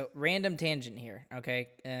 Okay, so random tangent here, okay?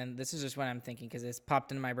 And this is just what I'm thinking, because this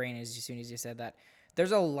popped into my brain as soon as you said that.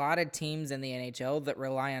 There's a lot of teams in the NHL that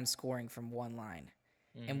rely on scoring from one line.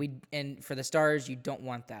 And for the Stars, you don't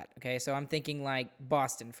want that, okay? So I'm thinking like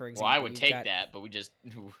Boston, for example. Well, I would take that, but we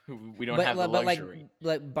don't have the luxury.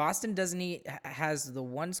 Like Boston has the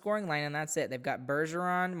one scoring line, and that's it. They've got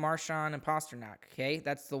Bergeron, Marchand, and Pasternak, okay?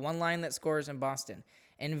 That's the one line that scores in Boston.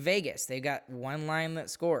 In Vegas, they got one line that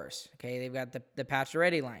scores, okay? They've got the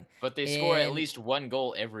Pacioretty line. But they score at least one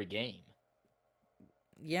goal every game.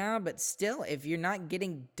 Yeah, but still, if you're not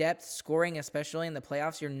getting depth scoring, especially in the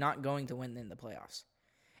playoffs, you're not going to win in the playoffs.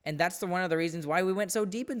 And that's one of the reasons why we went so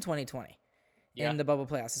deep in 2020 in the bubble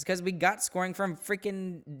playoffs. It's because we got scoring from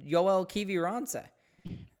freaking Yoel Kiviranta,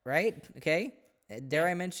 right? Okay? Dare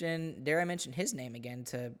I mention his name again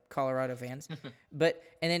to Colorado fans? And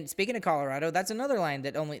then speaking of Colorado, that's another line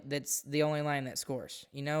that's the only line that scores.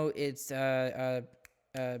 You know, it's Landeskog,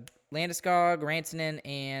 Rantanen,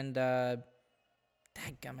 and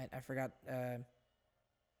dadgummit, I forgot.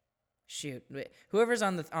 Shoot, whoever's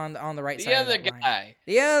on the right side of that line.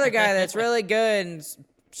 The other guy that's really good and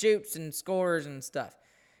shoots and scores and stuff.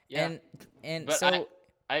 Yeah. And but so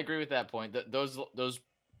I agree with that point. Those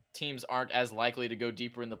teams aren't as likely to go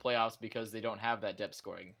deeper in the playoffs because they don't have that depth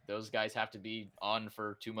scoring. Those guys have to be on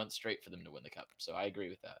for 2 months straight for them to win the cup. So I agree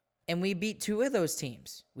with that. And we beat two of those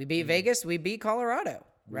teams. We beat Vegas. We beat Colorado.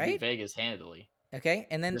 Right? We beat Vegas handily. Okay,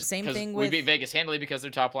 and then same thing with... We beat Vegas handily because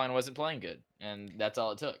their top line wasn't playing good, and that's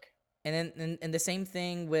all it took. And then and the same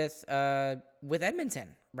thing with Edmonton,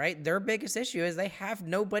 right? Their biggest issue is they have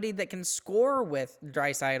nobody that can score with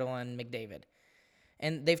Draisaitl and McDavid.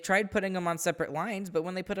 And they've tried putting them on separate lines, but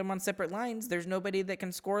when they put them on separate lines, there's nobody that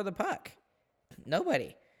can score the puck.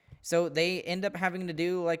 Nobody. So they end up having to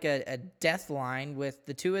do like a death line with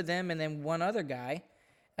the two of them and then one other guy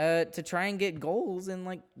to try and get goals in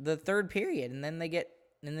like the third period. And then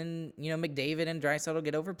McDavid and Draisaitl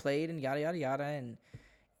get overplayed and yada, yada, yada.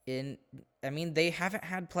 I mean, they haven't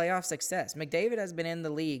had playoff success. McDavid has been in the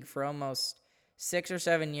league for almost 6 or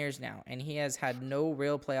 7 years now, and he has had no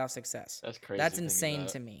real playoff success. That's crazy. That's insane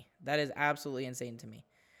to me. That is absolutely insane to me.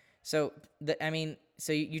 So,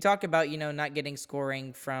 so you talk about, not getting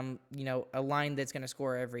scoring from, a line that's going to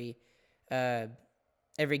score every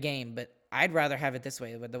game, but I'd rather have it this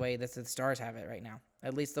way, with the way that the Stars have it right now,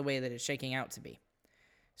 at least the way that it's shaking out to be.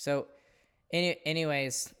 So,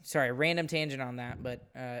 anyways, sorry, random tangent on that, but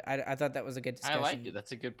I thought that was a good discussion. I liked it.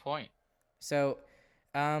 That's a good point. So,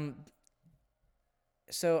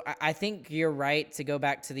 I think you're right to go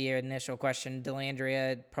back to the initial question.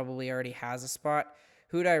 Dellandrea probably already has a spot.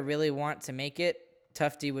 Who do I really want to make it?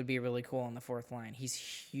 Tufty would be really cool on the fourth line. He's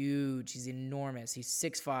huge. He's enormous. He's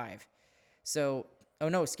 6'5". So, oh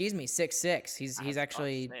no, excuse me, 6'6". He's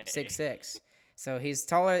actually 6'6". So he's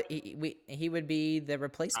taller. He would be the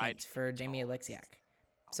replacement for Jamie Alexiak.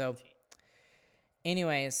 So,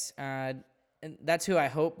 anyways, that's who I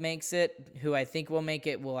hope makes it. Who I think will make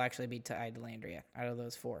it will actually be Ty Dellandrea out of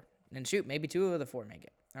those four. And shoot, maybe 2 of the 4 make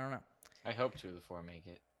it. I don't know. I hope 2 of the 4 make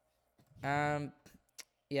it.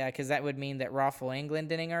 Yeah, because that would mean that Raffle and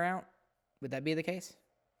Glendening are out. Would that be the case?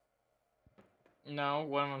 No,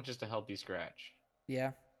 one of them's just a healthy scratch.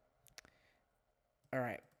 Yeah. All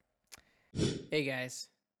right. Hey, guys.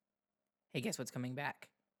 Hey, guess what's coming back?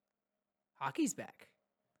 Hockey's back.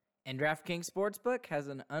 And DraftKings Sportsbook has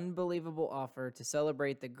an unbelievable offer to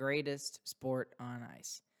celebrate the greatest sport on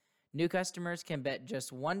ice. New customers can bet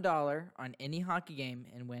just $1 on any hockey game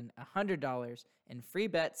and win $100 in free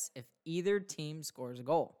bets if either team scores a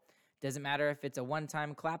goal. Doesn't matter if it's a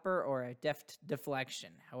one-time clapper or a deft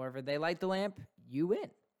deflection. However they light the lamp, you win.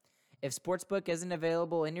 If Sportsbook isn't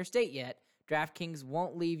available in your state yet, DraftKings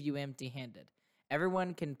won't leave you empty-handed.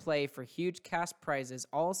 Everyone can play for huge cash prizes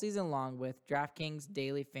all season long with DraftKings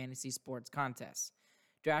Daily Fantasy Sports Contests.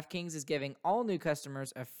 DraftKings is giving all new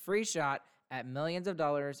customers a free shot at millions of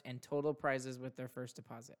dollars in total prizes with their first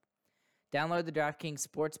deposit. Download the DraftKings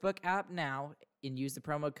Sportsbook app now and use the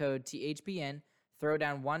promo code THPN. Throw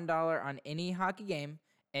down $1 on any hockey game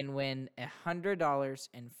and win $100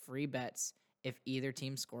 in free bets if either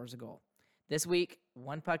team scores a goal. This week,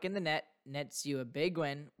 one puck in the net nets you a big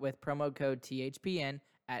win with promo code THPN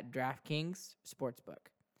at DraftKings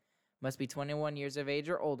Sportsbook. Must be 21 years of age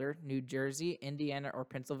or older, New Jersey, Indiana, or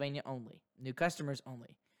Pennsylvania only. New customers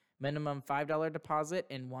only. Minimum $5 deposit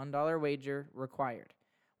and $1 wager required.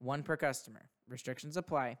 1 per customer. Restrictions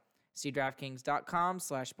apply. See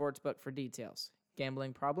DraftKings.com/sportsbook for details.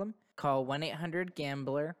 Gambling problem? Call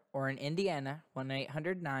 1-800-GAMBLER or in Indiana,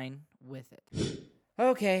 1-800-9-WITH-IT.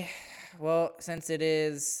 Okay, well, since it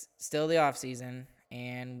is still the offseason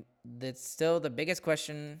and it's still the biggest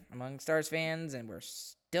question among Stars fans and we're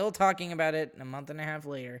still talking about it a month and a half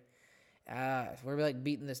later, we're like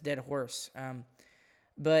beating this dead horse.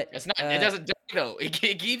 But it's not. It doesn't go. It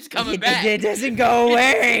keeps coming back. It doesn't go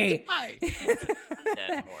away.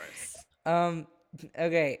 Dead horse.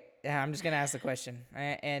 Okay. I'm just gonna ask the question.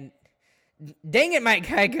 And dang it, Mike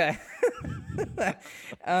Kaika.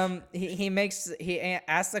 He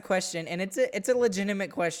asks the question, and it's a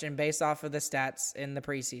legitimate question based off of the stats in the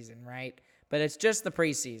preseason, right? But it's just the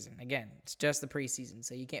preseason. Again, it's just the preseason,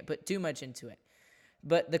 so you can't put too much into it.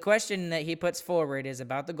 But the question that he puts forward is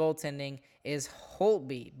about the goaltending. Is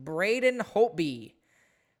Holtby, Braden Holtby,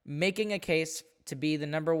 making a case to be the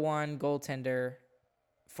number 1 goaltender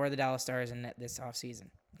for the Dallas Stars in this offseason?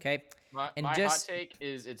 Okay? My hot take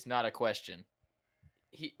is it's not a question.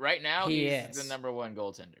 He's the number 1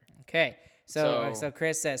 goaltender. Okay. So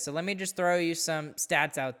Chris says, so let me just throw you some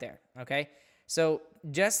stats out there, okay? So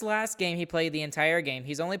just last game, he played the entire game.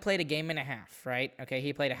 He's only played a game and a half, right? Okay,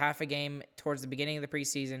 he played a half a game towards the beginning of the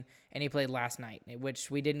preseason, and he played last night, which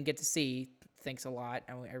we didn't get to see. Thanks a lot.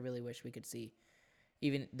 I really wish we could see,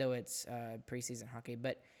 even though it's preseason hockey.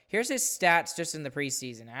 But here's his stats just in the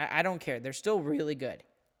preseason. I don't care. They're still really good,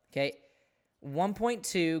 okay?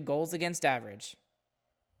 1.2 goals against average.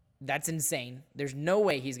 That's insane. There's no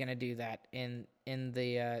way he's going to do that in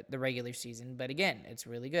the regular season. But again, it's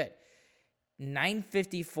really good.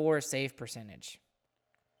 954 save percentage.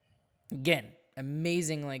 Again,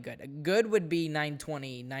 amazingly good. A good would be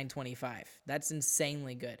 920, 925. That's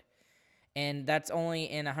insanely good. And that's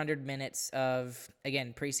only in 100 minutes of,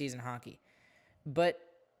 again, preseason hockey. But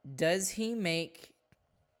does he make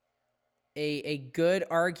a good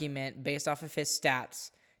argument based off of his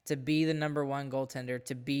stats to be the number 1 goaltender,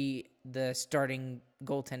 to be the starting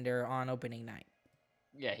goaltender on opening night?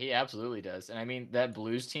 Yeah, he absolutely does. And I mean, that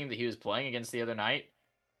Blues team that he was playing against the other night,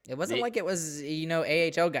 it wasn't like it was,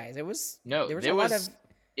 AHL guys. It was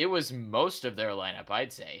it was most of their lineup,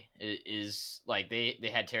 I'd say. It is like they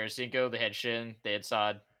had Tarasenko, they had Shin, they had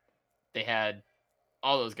Saad, they had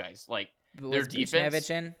all those guys. Like their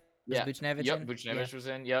defense. Buchnevich was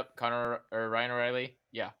in. Yep, Ryan O'Reilly.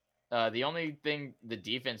 Yeah. The only thing, the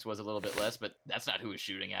defense was a little bit less, but that's not who was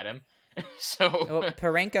shooting at him. So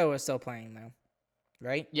Parenko was still playing though.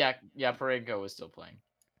 Right? Yeah, Parenko was still playing.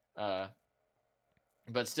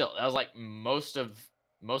 But still, that was like most of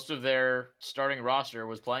their starting roster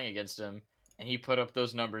was playing against him, and he put up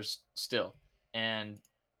those numbers still. And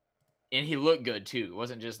he looked good too. It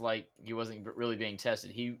wasn't just like he wasn't really being tested.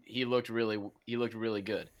 He looked really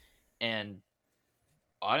good. And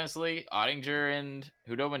honestly, Ottinger and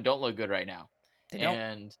Hudobin don't look good right now. They don't.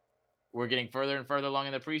 And we're getting further and further along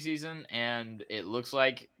in the preseason, and it looks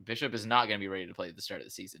like Bishop is not going to be ready to play at the start of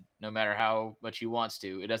the season. No matter how much he wants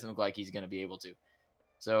to, it doesn't look like he's going to be able to.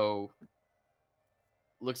 So,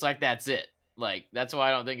 looks like that's it. Like, that's why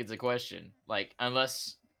I don't think it's a question. Like,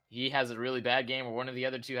 unless he has a really bad game or one of the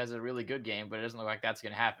other two has a really good game, but it doesn't look like that's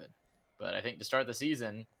going to happen. But I think to start the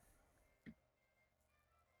season,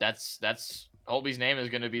 that's Holtby's name is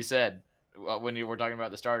going to be said when we're talking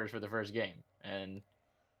about the starters for the first game. And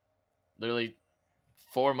literally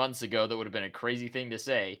 4 months ago, that would have been a crazy thing to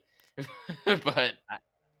say, but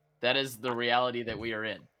that is the reality that we are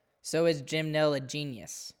in. So is Jim Nill a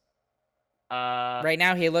genius? Uh, Right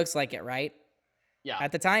now, he looks like it, right? yeah,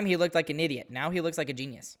 At the time, he looked like an idiot. Now he looks like a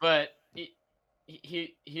genius. but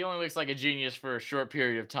he only looks like a genius for a short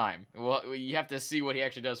period of time. Well, you have to see what he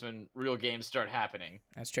actually does when real games start happening.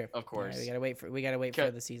 That's true. Of course. We gotta wait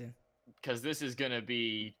for the season. Because this is gonna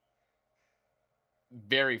be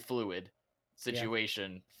very fluid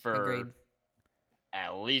situation for Agreed.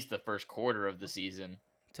 at least the first quarter of the season.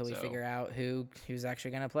 Until we So, figure out who's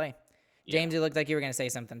actually gonna play. yeah. James, it looked like you were gonna say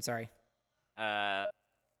something. Sorry.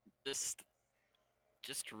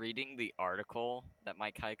 Just reading the article that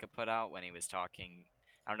Mike Heika put out when he was talking.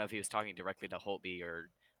 I don't know if he was talking directly to Holtby or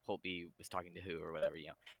Holtby was talking to who or whatever,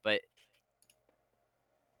 but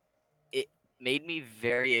it made me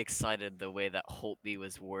very excited the way that Holtby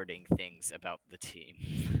was wording things about the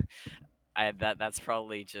team. That's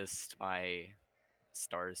probably just my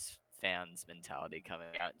Stars fans mentality coming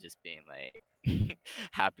out, just being like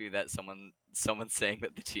happy that someone's saying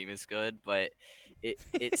that the team is good, but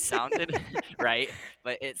it sounded right,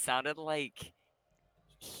 but it sounded like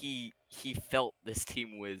he felt this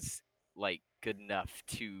team was like good enough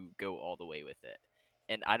to go all the way with it.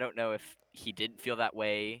 And I don't know if he didn't feel that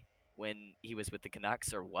way when he was with the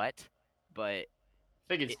Canucks or what, but I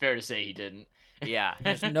think it's fair to say he didn't. yeah.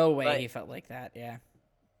 There's no way But- he felt like that. Yeah.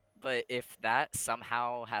 But if that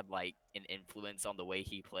somehow had like an influence on the way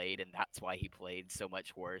he played, and that's why he played so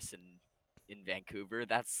much worse in Vancouver,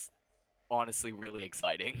 that's honestly really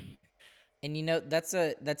exciting. And that's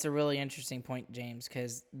a really interesting point, James,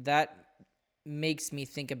 because that makes me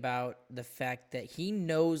think about the fact that he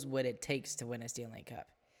knows what it takes to win a Stanley Cup.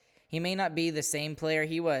 He may not be the same player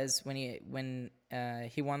he was when he won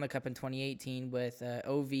the cup in 2018 with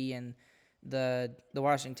OV and the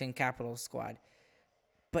Washington Capitals squad,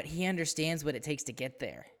 but he understands what it takes to get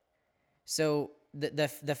there. So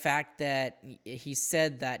the fact that he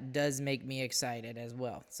said that does make me excited as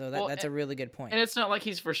well. So that's a really good point. And it's not like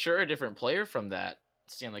he's for sure a different player from that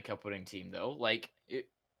Stanley Cup winning team, though. Like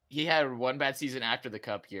he had one bad season after the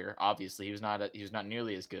Cup year. Obviously, he was not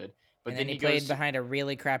nearly as good. But and then he goes played behind a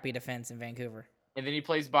really crappy defense in Vancouver. And then he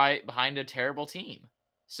plays behind a terrible team.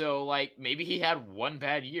 So like maybe he had one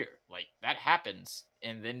bad year. Like that happens,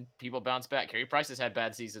 and then people bounce back. Carey Price has had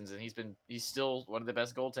bad seasons, and he's still one of the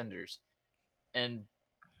best goaltenders. And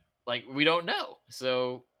like we don't know.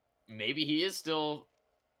 So maybe he is still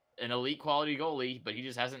an elite quality goalie, but he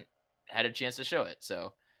just hasn't had a chance to show it.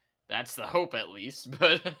 So that's the hope at least.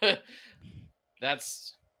 But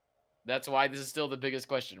that's why this is still the biggest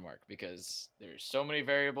question mark, because there's so many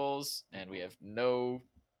variables and we have no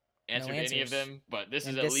answer to any of them. But this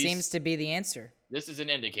seems to be the answer. This is an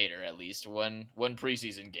indicator, at least one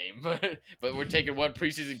preseason game. But we're taking one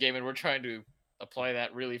preseason game and we're trying to apply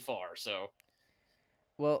that really far. So,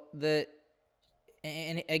 well,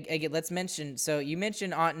 again, let's mention. So you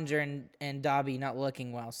mentioned Ottinger and Dobby not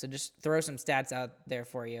looking well. So just throw some stats out there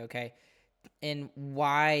for you, okay? And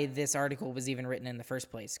why this article was even written in the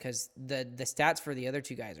first place, because the stats for the other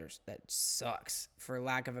two guys that sucks, for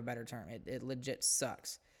lack of a better term. It legit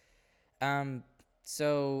sucks.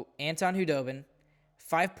 So Anton Hudobin,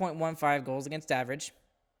 5.15 goals against average.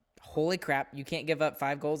 Holy crap! You can't give up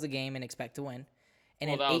 5 goals a game and expect to win.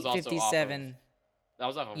 And an 857. That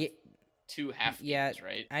was off of 2 half games,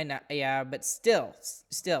 right? I know. Yeah, but still,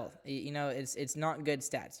 it's not good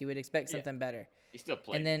stats. You would expect something better. He still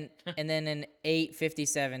played. And then an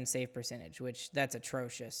 857 save percentage, which that's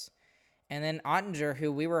atrocious. And then Ottinger,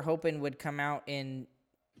 who we were hoping would come out and,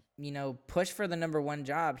 push for the number 1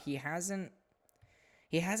 job, he hasn't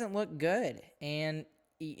looked good. And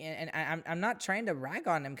I'm not trying to rag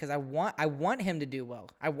on him, because I want him to do well.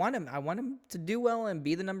 I want him to do well and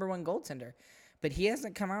be the number 1 goaltender. But he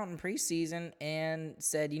hasn't come out in preseason and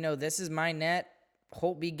said, this is my net.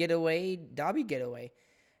 Holtby get away, Dobby get away.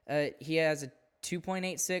 He has a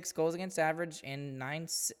 2.86 goals against average and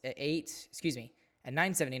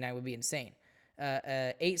 979 would be insane.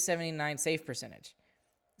 879 save percentage.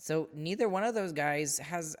 So neither one of those guys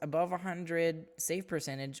has above 100 save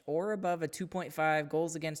percentage or above a 2.5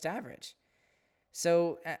 goals against average.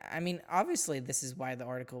 So, I mean, obviously, this is why the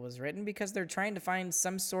article was written, because they're trying to find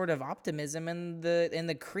some sort of optimism in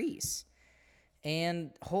the crease,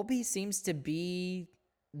 and Holtby seems to be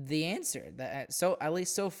the answer. So at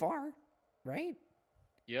least so far, right?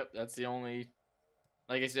 Yep, that's the only.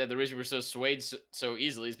 Like I said, the reason we're so swayed so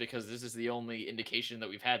easily is because this is the only indication that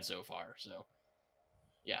we've had so far. So,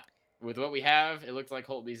 yeah, with what we have, it looks like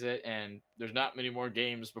Holtby's it, and there's not many more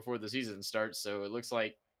games before the season starts, so it looks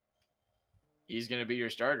like he's going to be your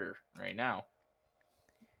starter right now.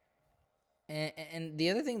 And the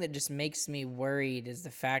other thing that just makes me worried is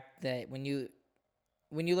the fact that when you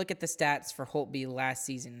look at the stats for Holtby last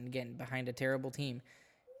season, again behind a terrible team,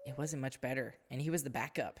 it wasn't much better, and he was the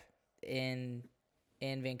backup in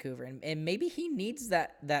Vancouver, and maybe he needs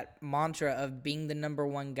that mantra of being the number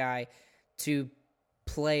one guy to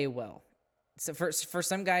play well. So for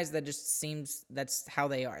some guys, that just seems that's how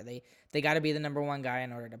they are. They got to be the number one guy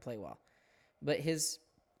in order to play well. But his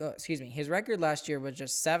record last year was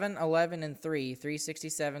just 7-11-3,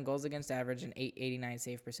 367 goals against average, and 889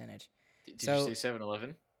 save percentage. Did you say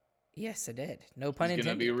 7-11? Yes, I did. No pun He's intended. He's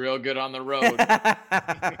going to be real good on the road.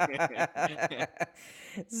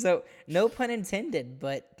 So, no pun intended,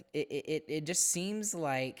 but it just seems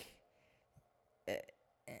like,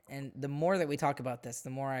 and the more that we talk about this, the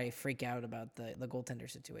more I freak out about the goaltender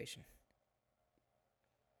situation.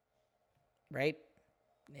 Right?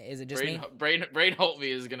 Is it just me? Braden Holtby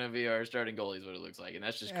is going to be our starting goalie is what it looks like, and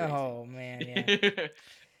that's just crazy. Oh, man,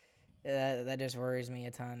 yeah. That just worries me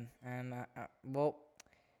a ton. And,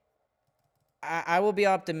 I will be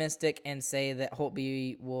optimistic and say that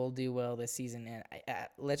Holtby will do well this season. And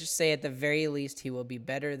let's just say at the very least, he will be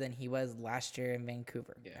better than he was last year in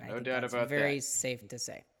Vancouver. Yeah, and no doubt about that. Very safe to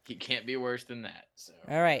say. He can't be worse than that. So.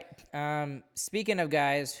 All right. Speaking of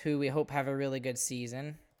guys who we hope have a really good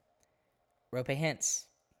season, Roope Hintz.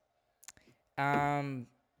 Roope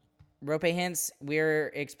Hintz,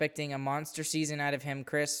 we're expecting a monster season out of him.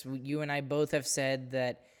 Chris, you and I both have said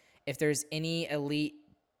that if there's any elite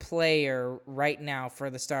player right now for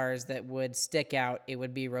the Stars that would stick out, it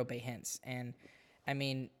would be Roope Hintz. And I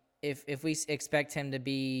mean, if we expect him to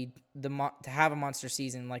be to have a monster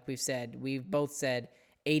season, like we've both said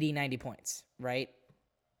 80-90 points, right,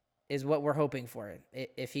 is what we're hoping for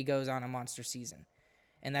if he goes on a monster season.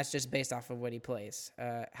 And that's just based off of what he plays,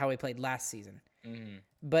 how he played last season. Mm-hmm.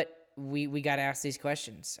 But we got to ask these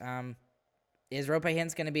questions. Is Roope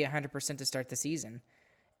Hintz going to be 100% to start the season?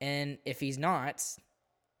 And if he's not,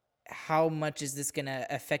 how much is this going to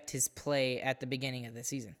affect his play at the beginning of the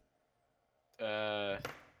season?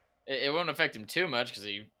 It won't affect him too much because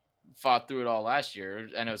he fought through it all last year.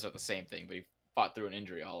 I know it's not the same thing, but he fought through an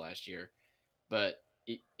injury all last year. But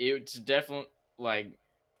it's definitely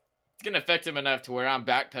it's going to affect him enough to where I'm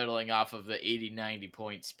backpedaling off of the 80-90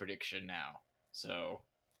 points prediction now. So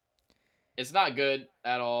it's not good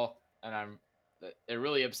at all, and it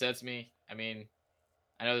really upsets me. I mean,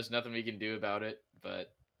 I know there's nothing we can do about it,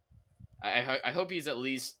 but I hope he's at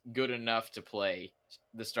least good enough to play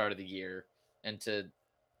the start of the year and to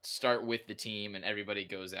start with the team and everybody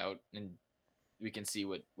goes out and we can see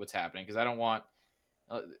what's happening. Because I don't want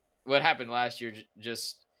what happened last year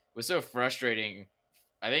just was so frustrating.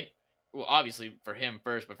 I think, well, obviously for him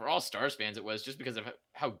first, but for all Stars fans, it was just because of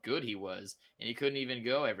how good he was, and he couldn't even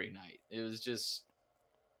go every night. It was just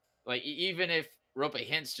like, even if Roope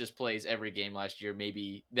Hintz just plays every game last year,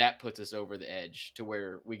 maybe that puts us over the edge to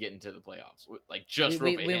where we get into the playoffs. Like just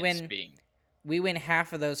Roope Hintz being. We win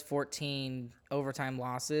half of those 14 overtime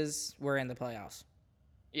losses, we're in the playoffs.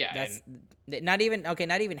 Yeah, that's not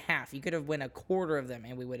even half. You could have won a quarter of them,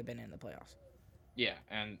 and we would have been in the playoffs. Yeah,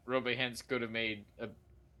 and Roope Hintz could have made a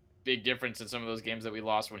big difference in some of those games that we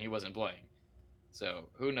lost when he wasn't playing. So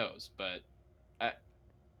who knows? But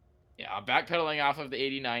I'm backpedaling off of the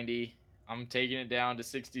 80-90. I'm taking it down to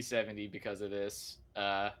 60-70 because of this.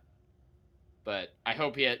 But I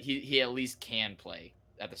hope he at least can play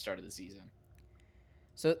at the start of the season.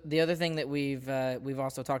 So the other thing that we've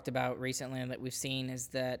also talked about recently and that we've seen is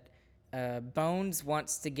that Bones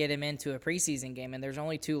wants to get him into a preseason game, and there's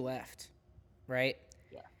only 2 left, right?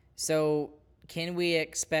 Yeah. So can we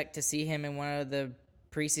expect to see him in one of the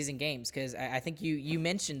preseason games? Because I think you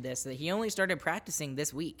mentioned this, that he only started practicing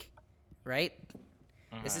this week, right?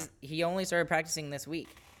 Uh-huh. He only started practicing this week.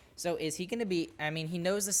 So is he going to be? I mean, he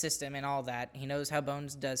knows the system and all that. He knows how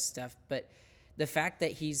Bones does stuff, but the fact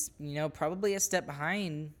that he's, probably a step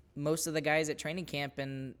behind most of the guys at training camp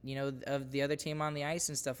and, of the other team on the ice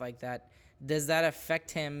and stuff like that, does that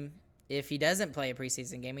affect him if he doesn't play a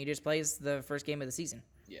preseason game? He just plays the first game of the season.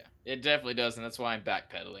 Yeah, it definitely does, and that's why I'm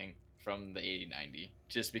backpedaling from the 80-90,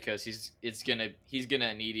 just because he's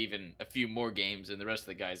gonna need even a few more games than the rest of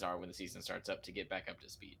the guys are when the season starts up to get back up to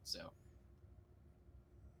speed. So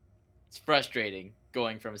it's frustrating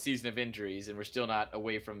going from a season of injuries and we're still not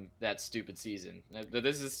away from that stupid season.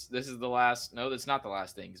 This is the last. No, that's not the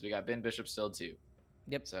last thing because we got Ben Bishop still too.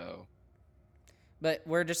 Yep. So, But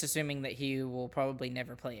we're just assuming that he will probably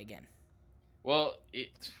never play again. well,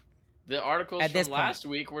 the articles At this from last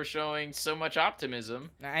week were showing so much optimism.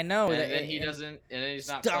 I know And that then he doesn't, and then he's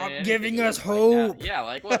not. Stop playing giving anything us like that. hope. Yeah,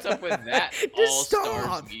 like what's up with that? Just All stars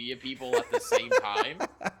stop. media people at the same time.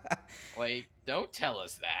 Like, don't tell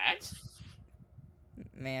us that.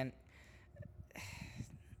 Man,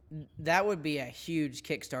 that would be a huge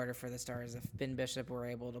Kickstarter for the Stars if Ben Bishop were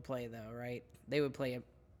able to play, though, right? They would play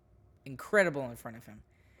incredible in front of him,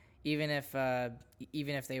 even if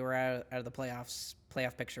they were out of the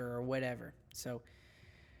playoff picture or whatever. So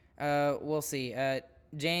we'll see.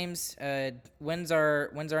 James, when's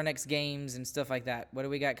our next games and stuff like that? What do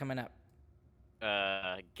we got coming up?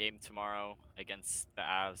 Game tomorrow against the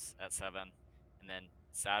Avs at 7, and then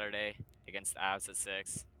Saturday against the Avs at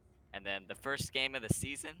 6, and then the first game of the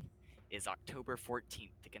season is October 14th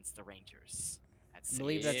against the Rangers at 6. I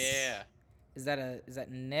believe that's Yeah. Is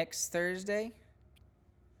that next Thursday?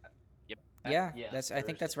 Yep. Yeah, yeah, I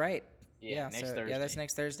think that's right. Yeah, next so, Thursday. Yeah, that's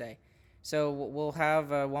next Thursday. So we'll have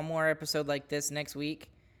one more episode like this next week,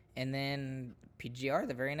 and then PGR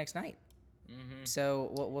the very next night. Mm-hmm.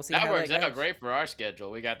 So we'll see That how works that out goes. great for our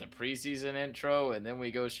schedule. We got the preseason intro, and then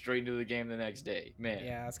we go straight into the game the next day. Man,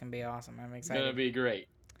 Yeah, that's gonna be awesome. I'm it's excited. gonna be great.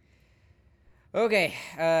 Okay,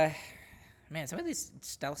 man, some of these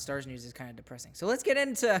Stars news is kind of depressing. So let's get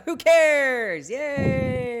into who cares?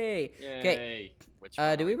 Yay! Okay, Which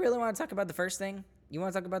do we really want to talk about the first thing? You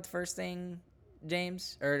want to talk about the first thing,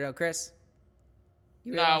 James, or no, Chris?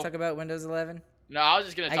 You really want No. to talk about Windows 11? No, I was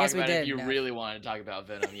just gonna I talk guess we about it if did, you no. really wanted to talk about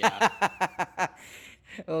Venom. Yeah,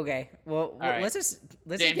 Okay. Well, right. let's just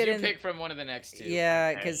James, get you in. pick from one of the next two.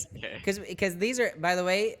 Yeah, Okay. because these are, by the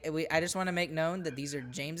way, I just want to make known that these are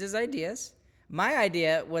James's ideas. My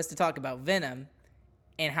idea was to talk about Venom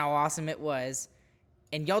and how awesome it was,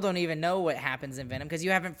 and y'all don't even know what happens in Venom because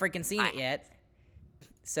you haven't freaking seen it yet.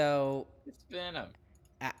 So It's Venom.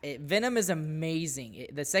 Venom is amazing.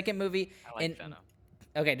 The second movie. I like Venom.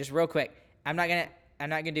 Okay, just real quick. I'm not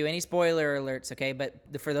gonna do any spoiler alerts, okay? But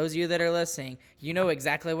for those of you that are listening, you know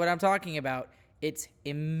exactly what I'm talking about. It's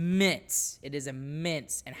immense. It is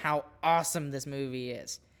immense, and how awesome this movie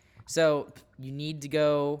is. So you need to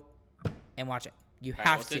go and watch it. You All right,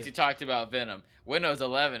 have well, since to. you talked about Venom, Windows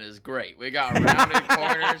 11 is great. We got rounded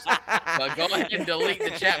corners, but go ahead and delete the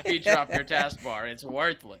chat feature off your taskbar. It's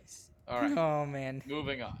worthless. All right, Oh man.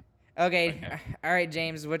 moving on. Okay. All right,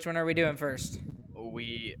 James. Which one are we doing first?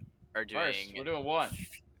 We are doing. First, we're doing one.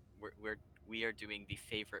 We are doing the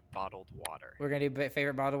favorite bottled water. We're gonna do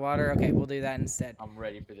favorite bottled water. Okay, we'll do that instead. I'm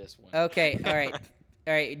ready for this one. Okay. All right.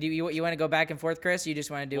 All right. Do you want to go back and forth, Chris? Or you just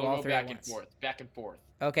want to do We'll all go three back at and once? forth, back and forth.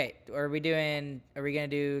 Okay. Are we gonna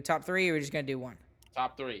do top three, or are we just gonna do one?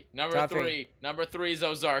 Top three. Number Top three. three. Number three is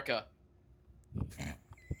Ozarka.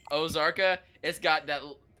 Ozarka, it's got that.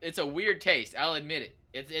 It's a weird taste. I'll admit it.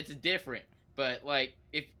 It's different. But like,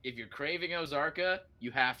 if you're craving Ozarka,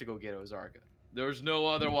 you have to go get Ozarka. There's no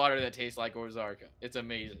other water that tastes like Ozarka. It's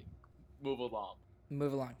amazing. Move along.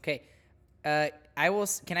 Move along. Okay. I will.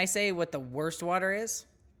 Can I say what the worst water is?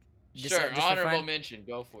 Just- Sure. just for Honorable fun? mention.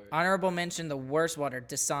 Go for it. Honorable mention: the worst water,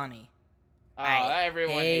 Dasani. Oh, I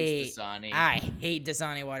everyone hates hate- Dasani. I hate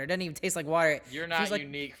Dasani water. It doesn't even taste like water. You're It not feels like-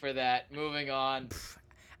 unique for that. Moving on.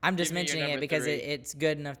 I'm just Give me your mentioning it number because three. it's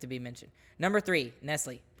good enough to be mentioned. Number 3,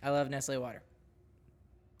 Nestle. I love Nestle water.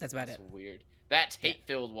 That's about That's it. weird. That's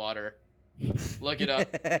hate-filled water. Look it up.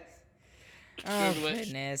 Oh Google it.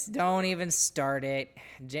 goodness! Don't even start it.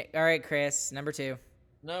 All right, Chris. Number 2.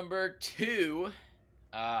 Number 2.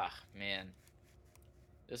 Ah, man.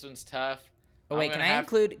 This one's tough. Oh I'm wait, gonna can I have-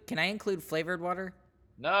 include? Can I include flavored water?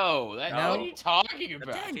 No, that. No? What are you talking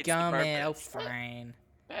about? defeats the Gum it. Oh, purpose. fine.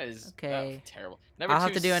 That is Okay. terrible. Number I'll 2,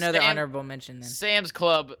 have to do another Sam- honorable mention then. Sam's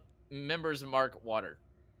Club members mark water.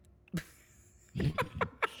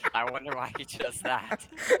 I wonder why he chose that.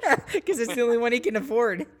 Because it's the only one he can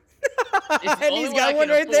afford. It's the and only he's one got I one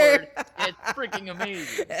can right there. afford, and it's freaking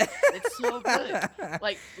amazing. It's so good.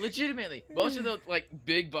 Like legitimately, most of the like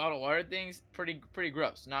big bottled water things pretty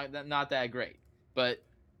gross. Not that great. But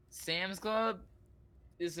Sam's Club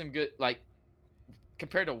is some good. Like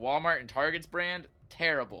compared to Walmart and Target's brand,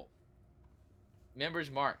 terrible.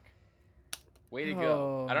 Members mark. Way to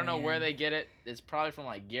go. Oh, I don't know where man. they get it. It's probably from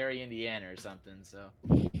like Gary, Indiana or something. So.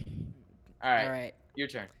 All right. All right. Your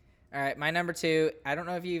turn. All right, my number 2. I don't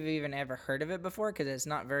know if you've even ever heard of it before because it's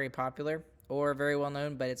not very popular or very well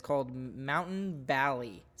known, but it's called Mountain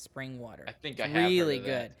Valley Spring Water. I think I It's have heard really of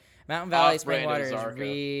good. that. Mountain Valley Off-brand Spring Water is Ozarka.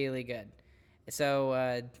 really good. So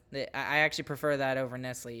I actually prefer that over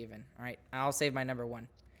Nestle even. All right, I'll save my number 1.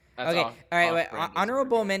 That's Okay, all right. Wait, off-brand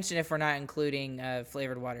honorable Ozarka. mention if we're not including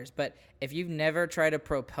flavored waters. But if you've never tried a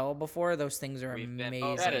Propel before, those things are We've been amazing.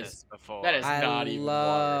 over That is- this before. That is I not even water.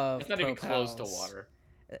 love It's not even close to Propels. water.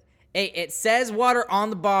 Hey, it says water on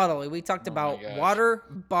the bottle. We talked Oh my about gosh. water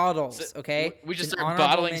bottles. So, Okay, We just It's an start honorable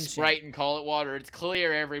bottling mention. Sprite and call it water. It's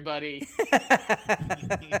clear, everybody.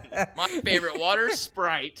 My favorite water is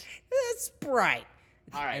Sprite. Sprite.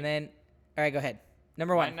 All right. And then, all right, go ahead.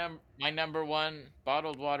 Number 1. My number 1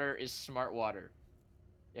 bottled water is Smart Water.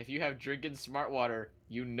 If you have drinking Smart Water,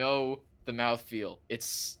 you know the mouthfeel.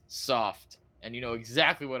 It's soft, and you know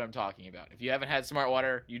exactly what I'm talking about. If you haven't had Smart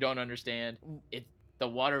Water, you don't understand. The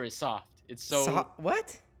water is soft. It's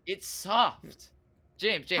What? it's soft.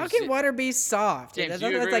 James, How can water be soft? James, That's do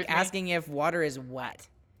you like agree with me? asking if water is wet.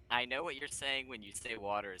 I know what you're saying when you say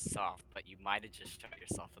water is soft, but you might have just shot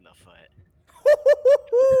yourself in the foot.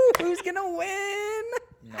 Who's gonna win?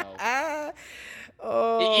 No.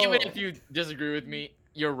 Oh. Even if you disagree with me,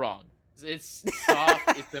 you're wrong. It's soft.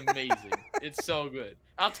 It's amazing. It's so good.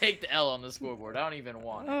 I'll take the L on the scoreboard. I don't even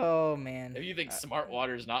want it. Oh man. If you think Smart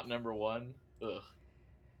Water is not number 1, ugh.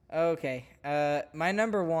 Okay. My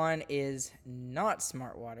number 1 is not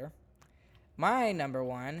Smart Water. My number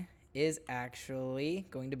 1 is actually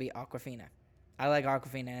going to be Aquafina. I like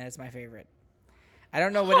Aquafina, and it's my favorite. I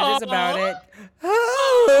don't know what it is about it.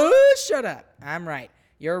 Oh, shut up. I'm right.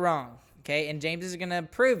 You're wrong. Okay, and James is gonna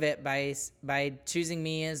prove it by choosing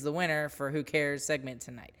me as the winner for Who Cares segment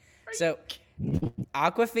tonight. So,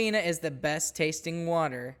 Aquafina is the best tasting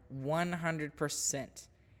water, 100%.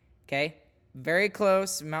 Okay, very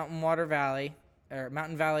close, Mountain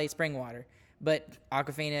Valley Spring Water, but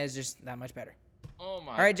Aquafina is just that much better. Oh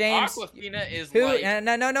my. All right, James. Aquafina is Who? like.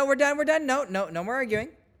 No, we're done. No more arguing.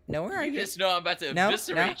 No more You arguing. just know I'm about to No,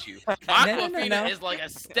 eviscerate no. you. No, Aquafina no. is like a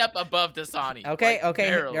step above Dasani. Okay, like, okay,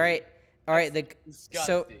 barely. all right.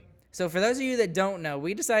 Disgusting. So for those of you that don't know,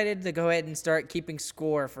 we decided to go ahead and start keeping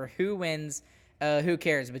score for who wins, Who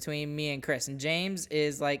Cares between me and Chris. And James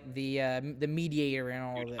is like the mediator in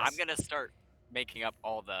all of Dude, this. I'm gonna start making up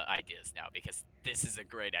all the ideas now because this is a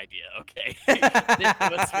great idea. Okay, this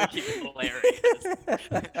was freaking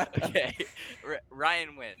hilarious. Okay,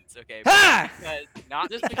 Ryan wins. Okay, Ha! because not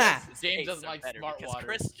Just because because his James tastes doesn't are like better, smart because water.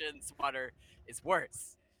 Christian's water is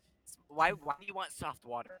worse. Why do you want soft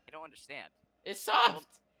water? I don't understand. It's soft.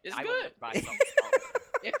 It's I will good. never buy something soft.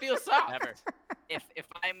 It feels soft. Never. If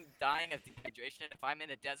I'm dying of dehydration, if I'm in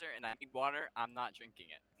a desert and I need water, I'm not drinking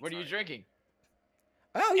it. What are you Sorry. drinking?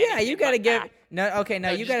 Oh yeah, you anything gotta but give. that. No, okay, no,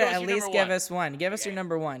 No, you just gotta give us at your least number give one. us one. Give us your Okay.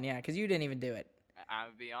 number 1, yeah, because you didn't even do it. I'll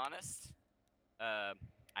be honest.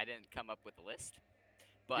 I didn't come up with a list.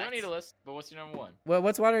 But You don't need a list, but what's your number 1? Well,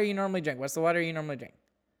 what's water you normally drink? What's the water you normally drink?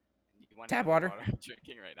 you wanna Tap know what water? I'm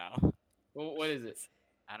drinking right now. Well, what is it?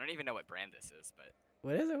 I don't even know what brand this is, but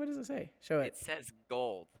What is it? What does it say? Show it. it says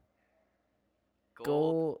Gold.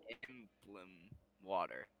 Gold. Emblem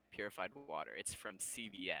water, purified water. It's from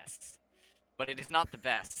CVS, but it is not the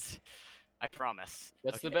best. I promise.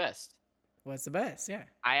 What's the Okay. best? What's the best? Yeah.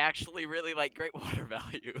 I actually really like Great Water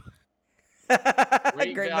Value.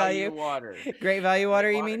 Great value. water. Great value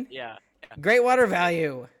water, you Water- mean? Yeah. Great water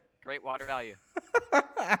value. Great Water Value.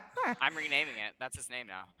 I'm renaming it. That's its name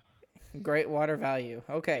now. Great water value.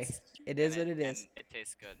 Okay. It's It is and what it is. and It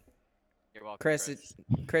tastes good. You're welcome, Chris,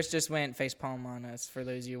 Chris just went facepalm on us for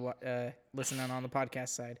those of you listening on the podcast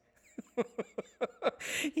side.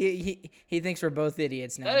 he thinks we're both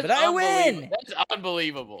idiots now, That is but I win. unbelievable. That's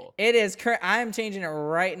unbelievable. It is. I'm changing it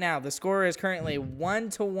right now. The score is currently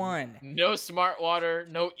 1-1. No smart water,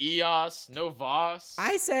 no EOS, no Voss.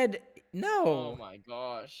 I said no. Oh my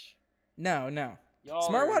gosh. No. Y'all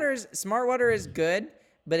Smart are- water is good,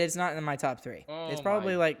 but it's not in my top 3. Oh It's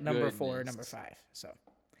probably my like number 4 or goodness. number 5. So,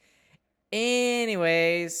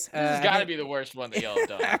 anyways, This has got to be the worst one that y'all have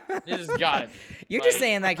done. This has got to be. You're just Like-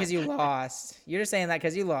 saying that because you lost. You're just saying that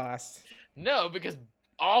because you lost. No, because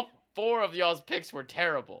all 4 of y'all's picks were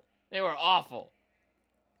terrible. They were awful.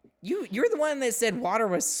 You're the one that said water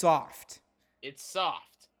was soft. It's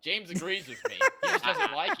soft. James agrees with me. He just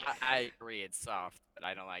doesn't like it. I agree, it's soft, but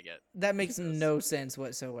I don't like it. That makes no sense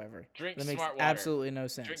whatsoever. Drink That makes smart water. absolutely no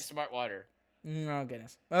sense. Drink smart water. Oh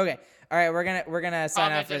goodness. Okay. All right. We're gonna sign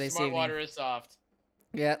Comment off for if this smart evening. water is soft.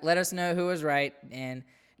 Yeah. Let us know who was right. And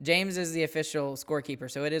James is the official scorekeeper,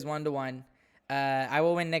 so it is 1-1. I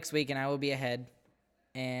will win next week, and I will be ahead.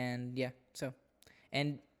 And yeah. So,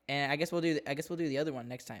 and And I guess we'll do the other one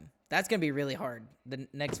next time. That's gonna be really hard. The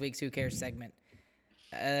next week's Who Cares segment,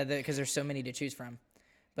 because there's so many to choose from.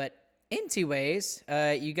 But in two ways,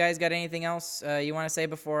 you guys got anything else you want to say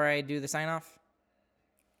before I do the sign off?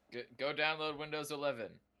 Go download Windows 11.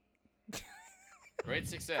 Great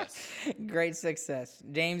success. Great success.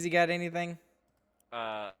 James, you got anything?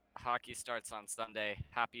 Hockey starts on Sunday.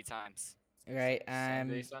 Happy times. Right.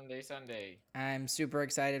 Sunday. I'm super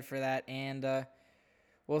excited for that, and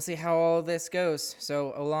we'll see how all this goes.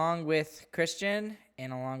 So along with Christian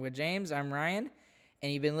and along with James, I'm Ryan,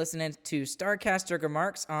 and you've been listening to Starcastic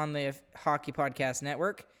Remarks on the Hockey Podcast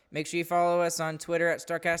Network. Make sure you follow us on Twitter at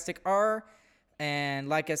StarcasticR, and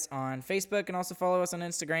like us on Facebook, and also follow us on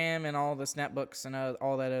Instagram and all the Snapbooks and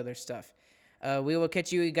all that other stuff. We will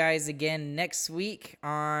catch you guys again next week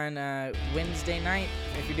on Wednesday night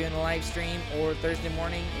if you're doing the live stream, or Thursday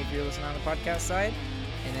morning if you're listening on the podcast side.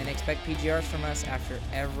 And then expect PGRs from us after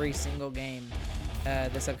every single game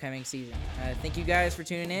this upcoming season. Thank you guys for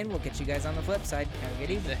tuning in. We'll catch you guys on the flip side. Have a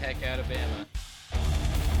good evening. The heck out of Bama.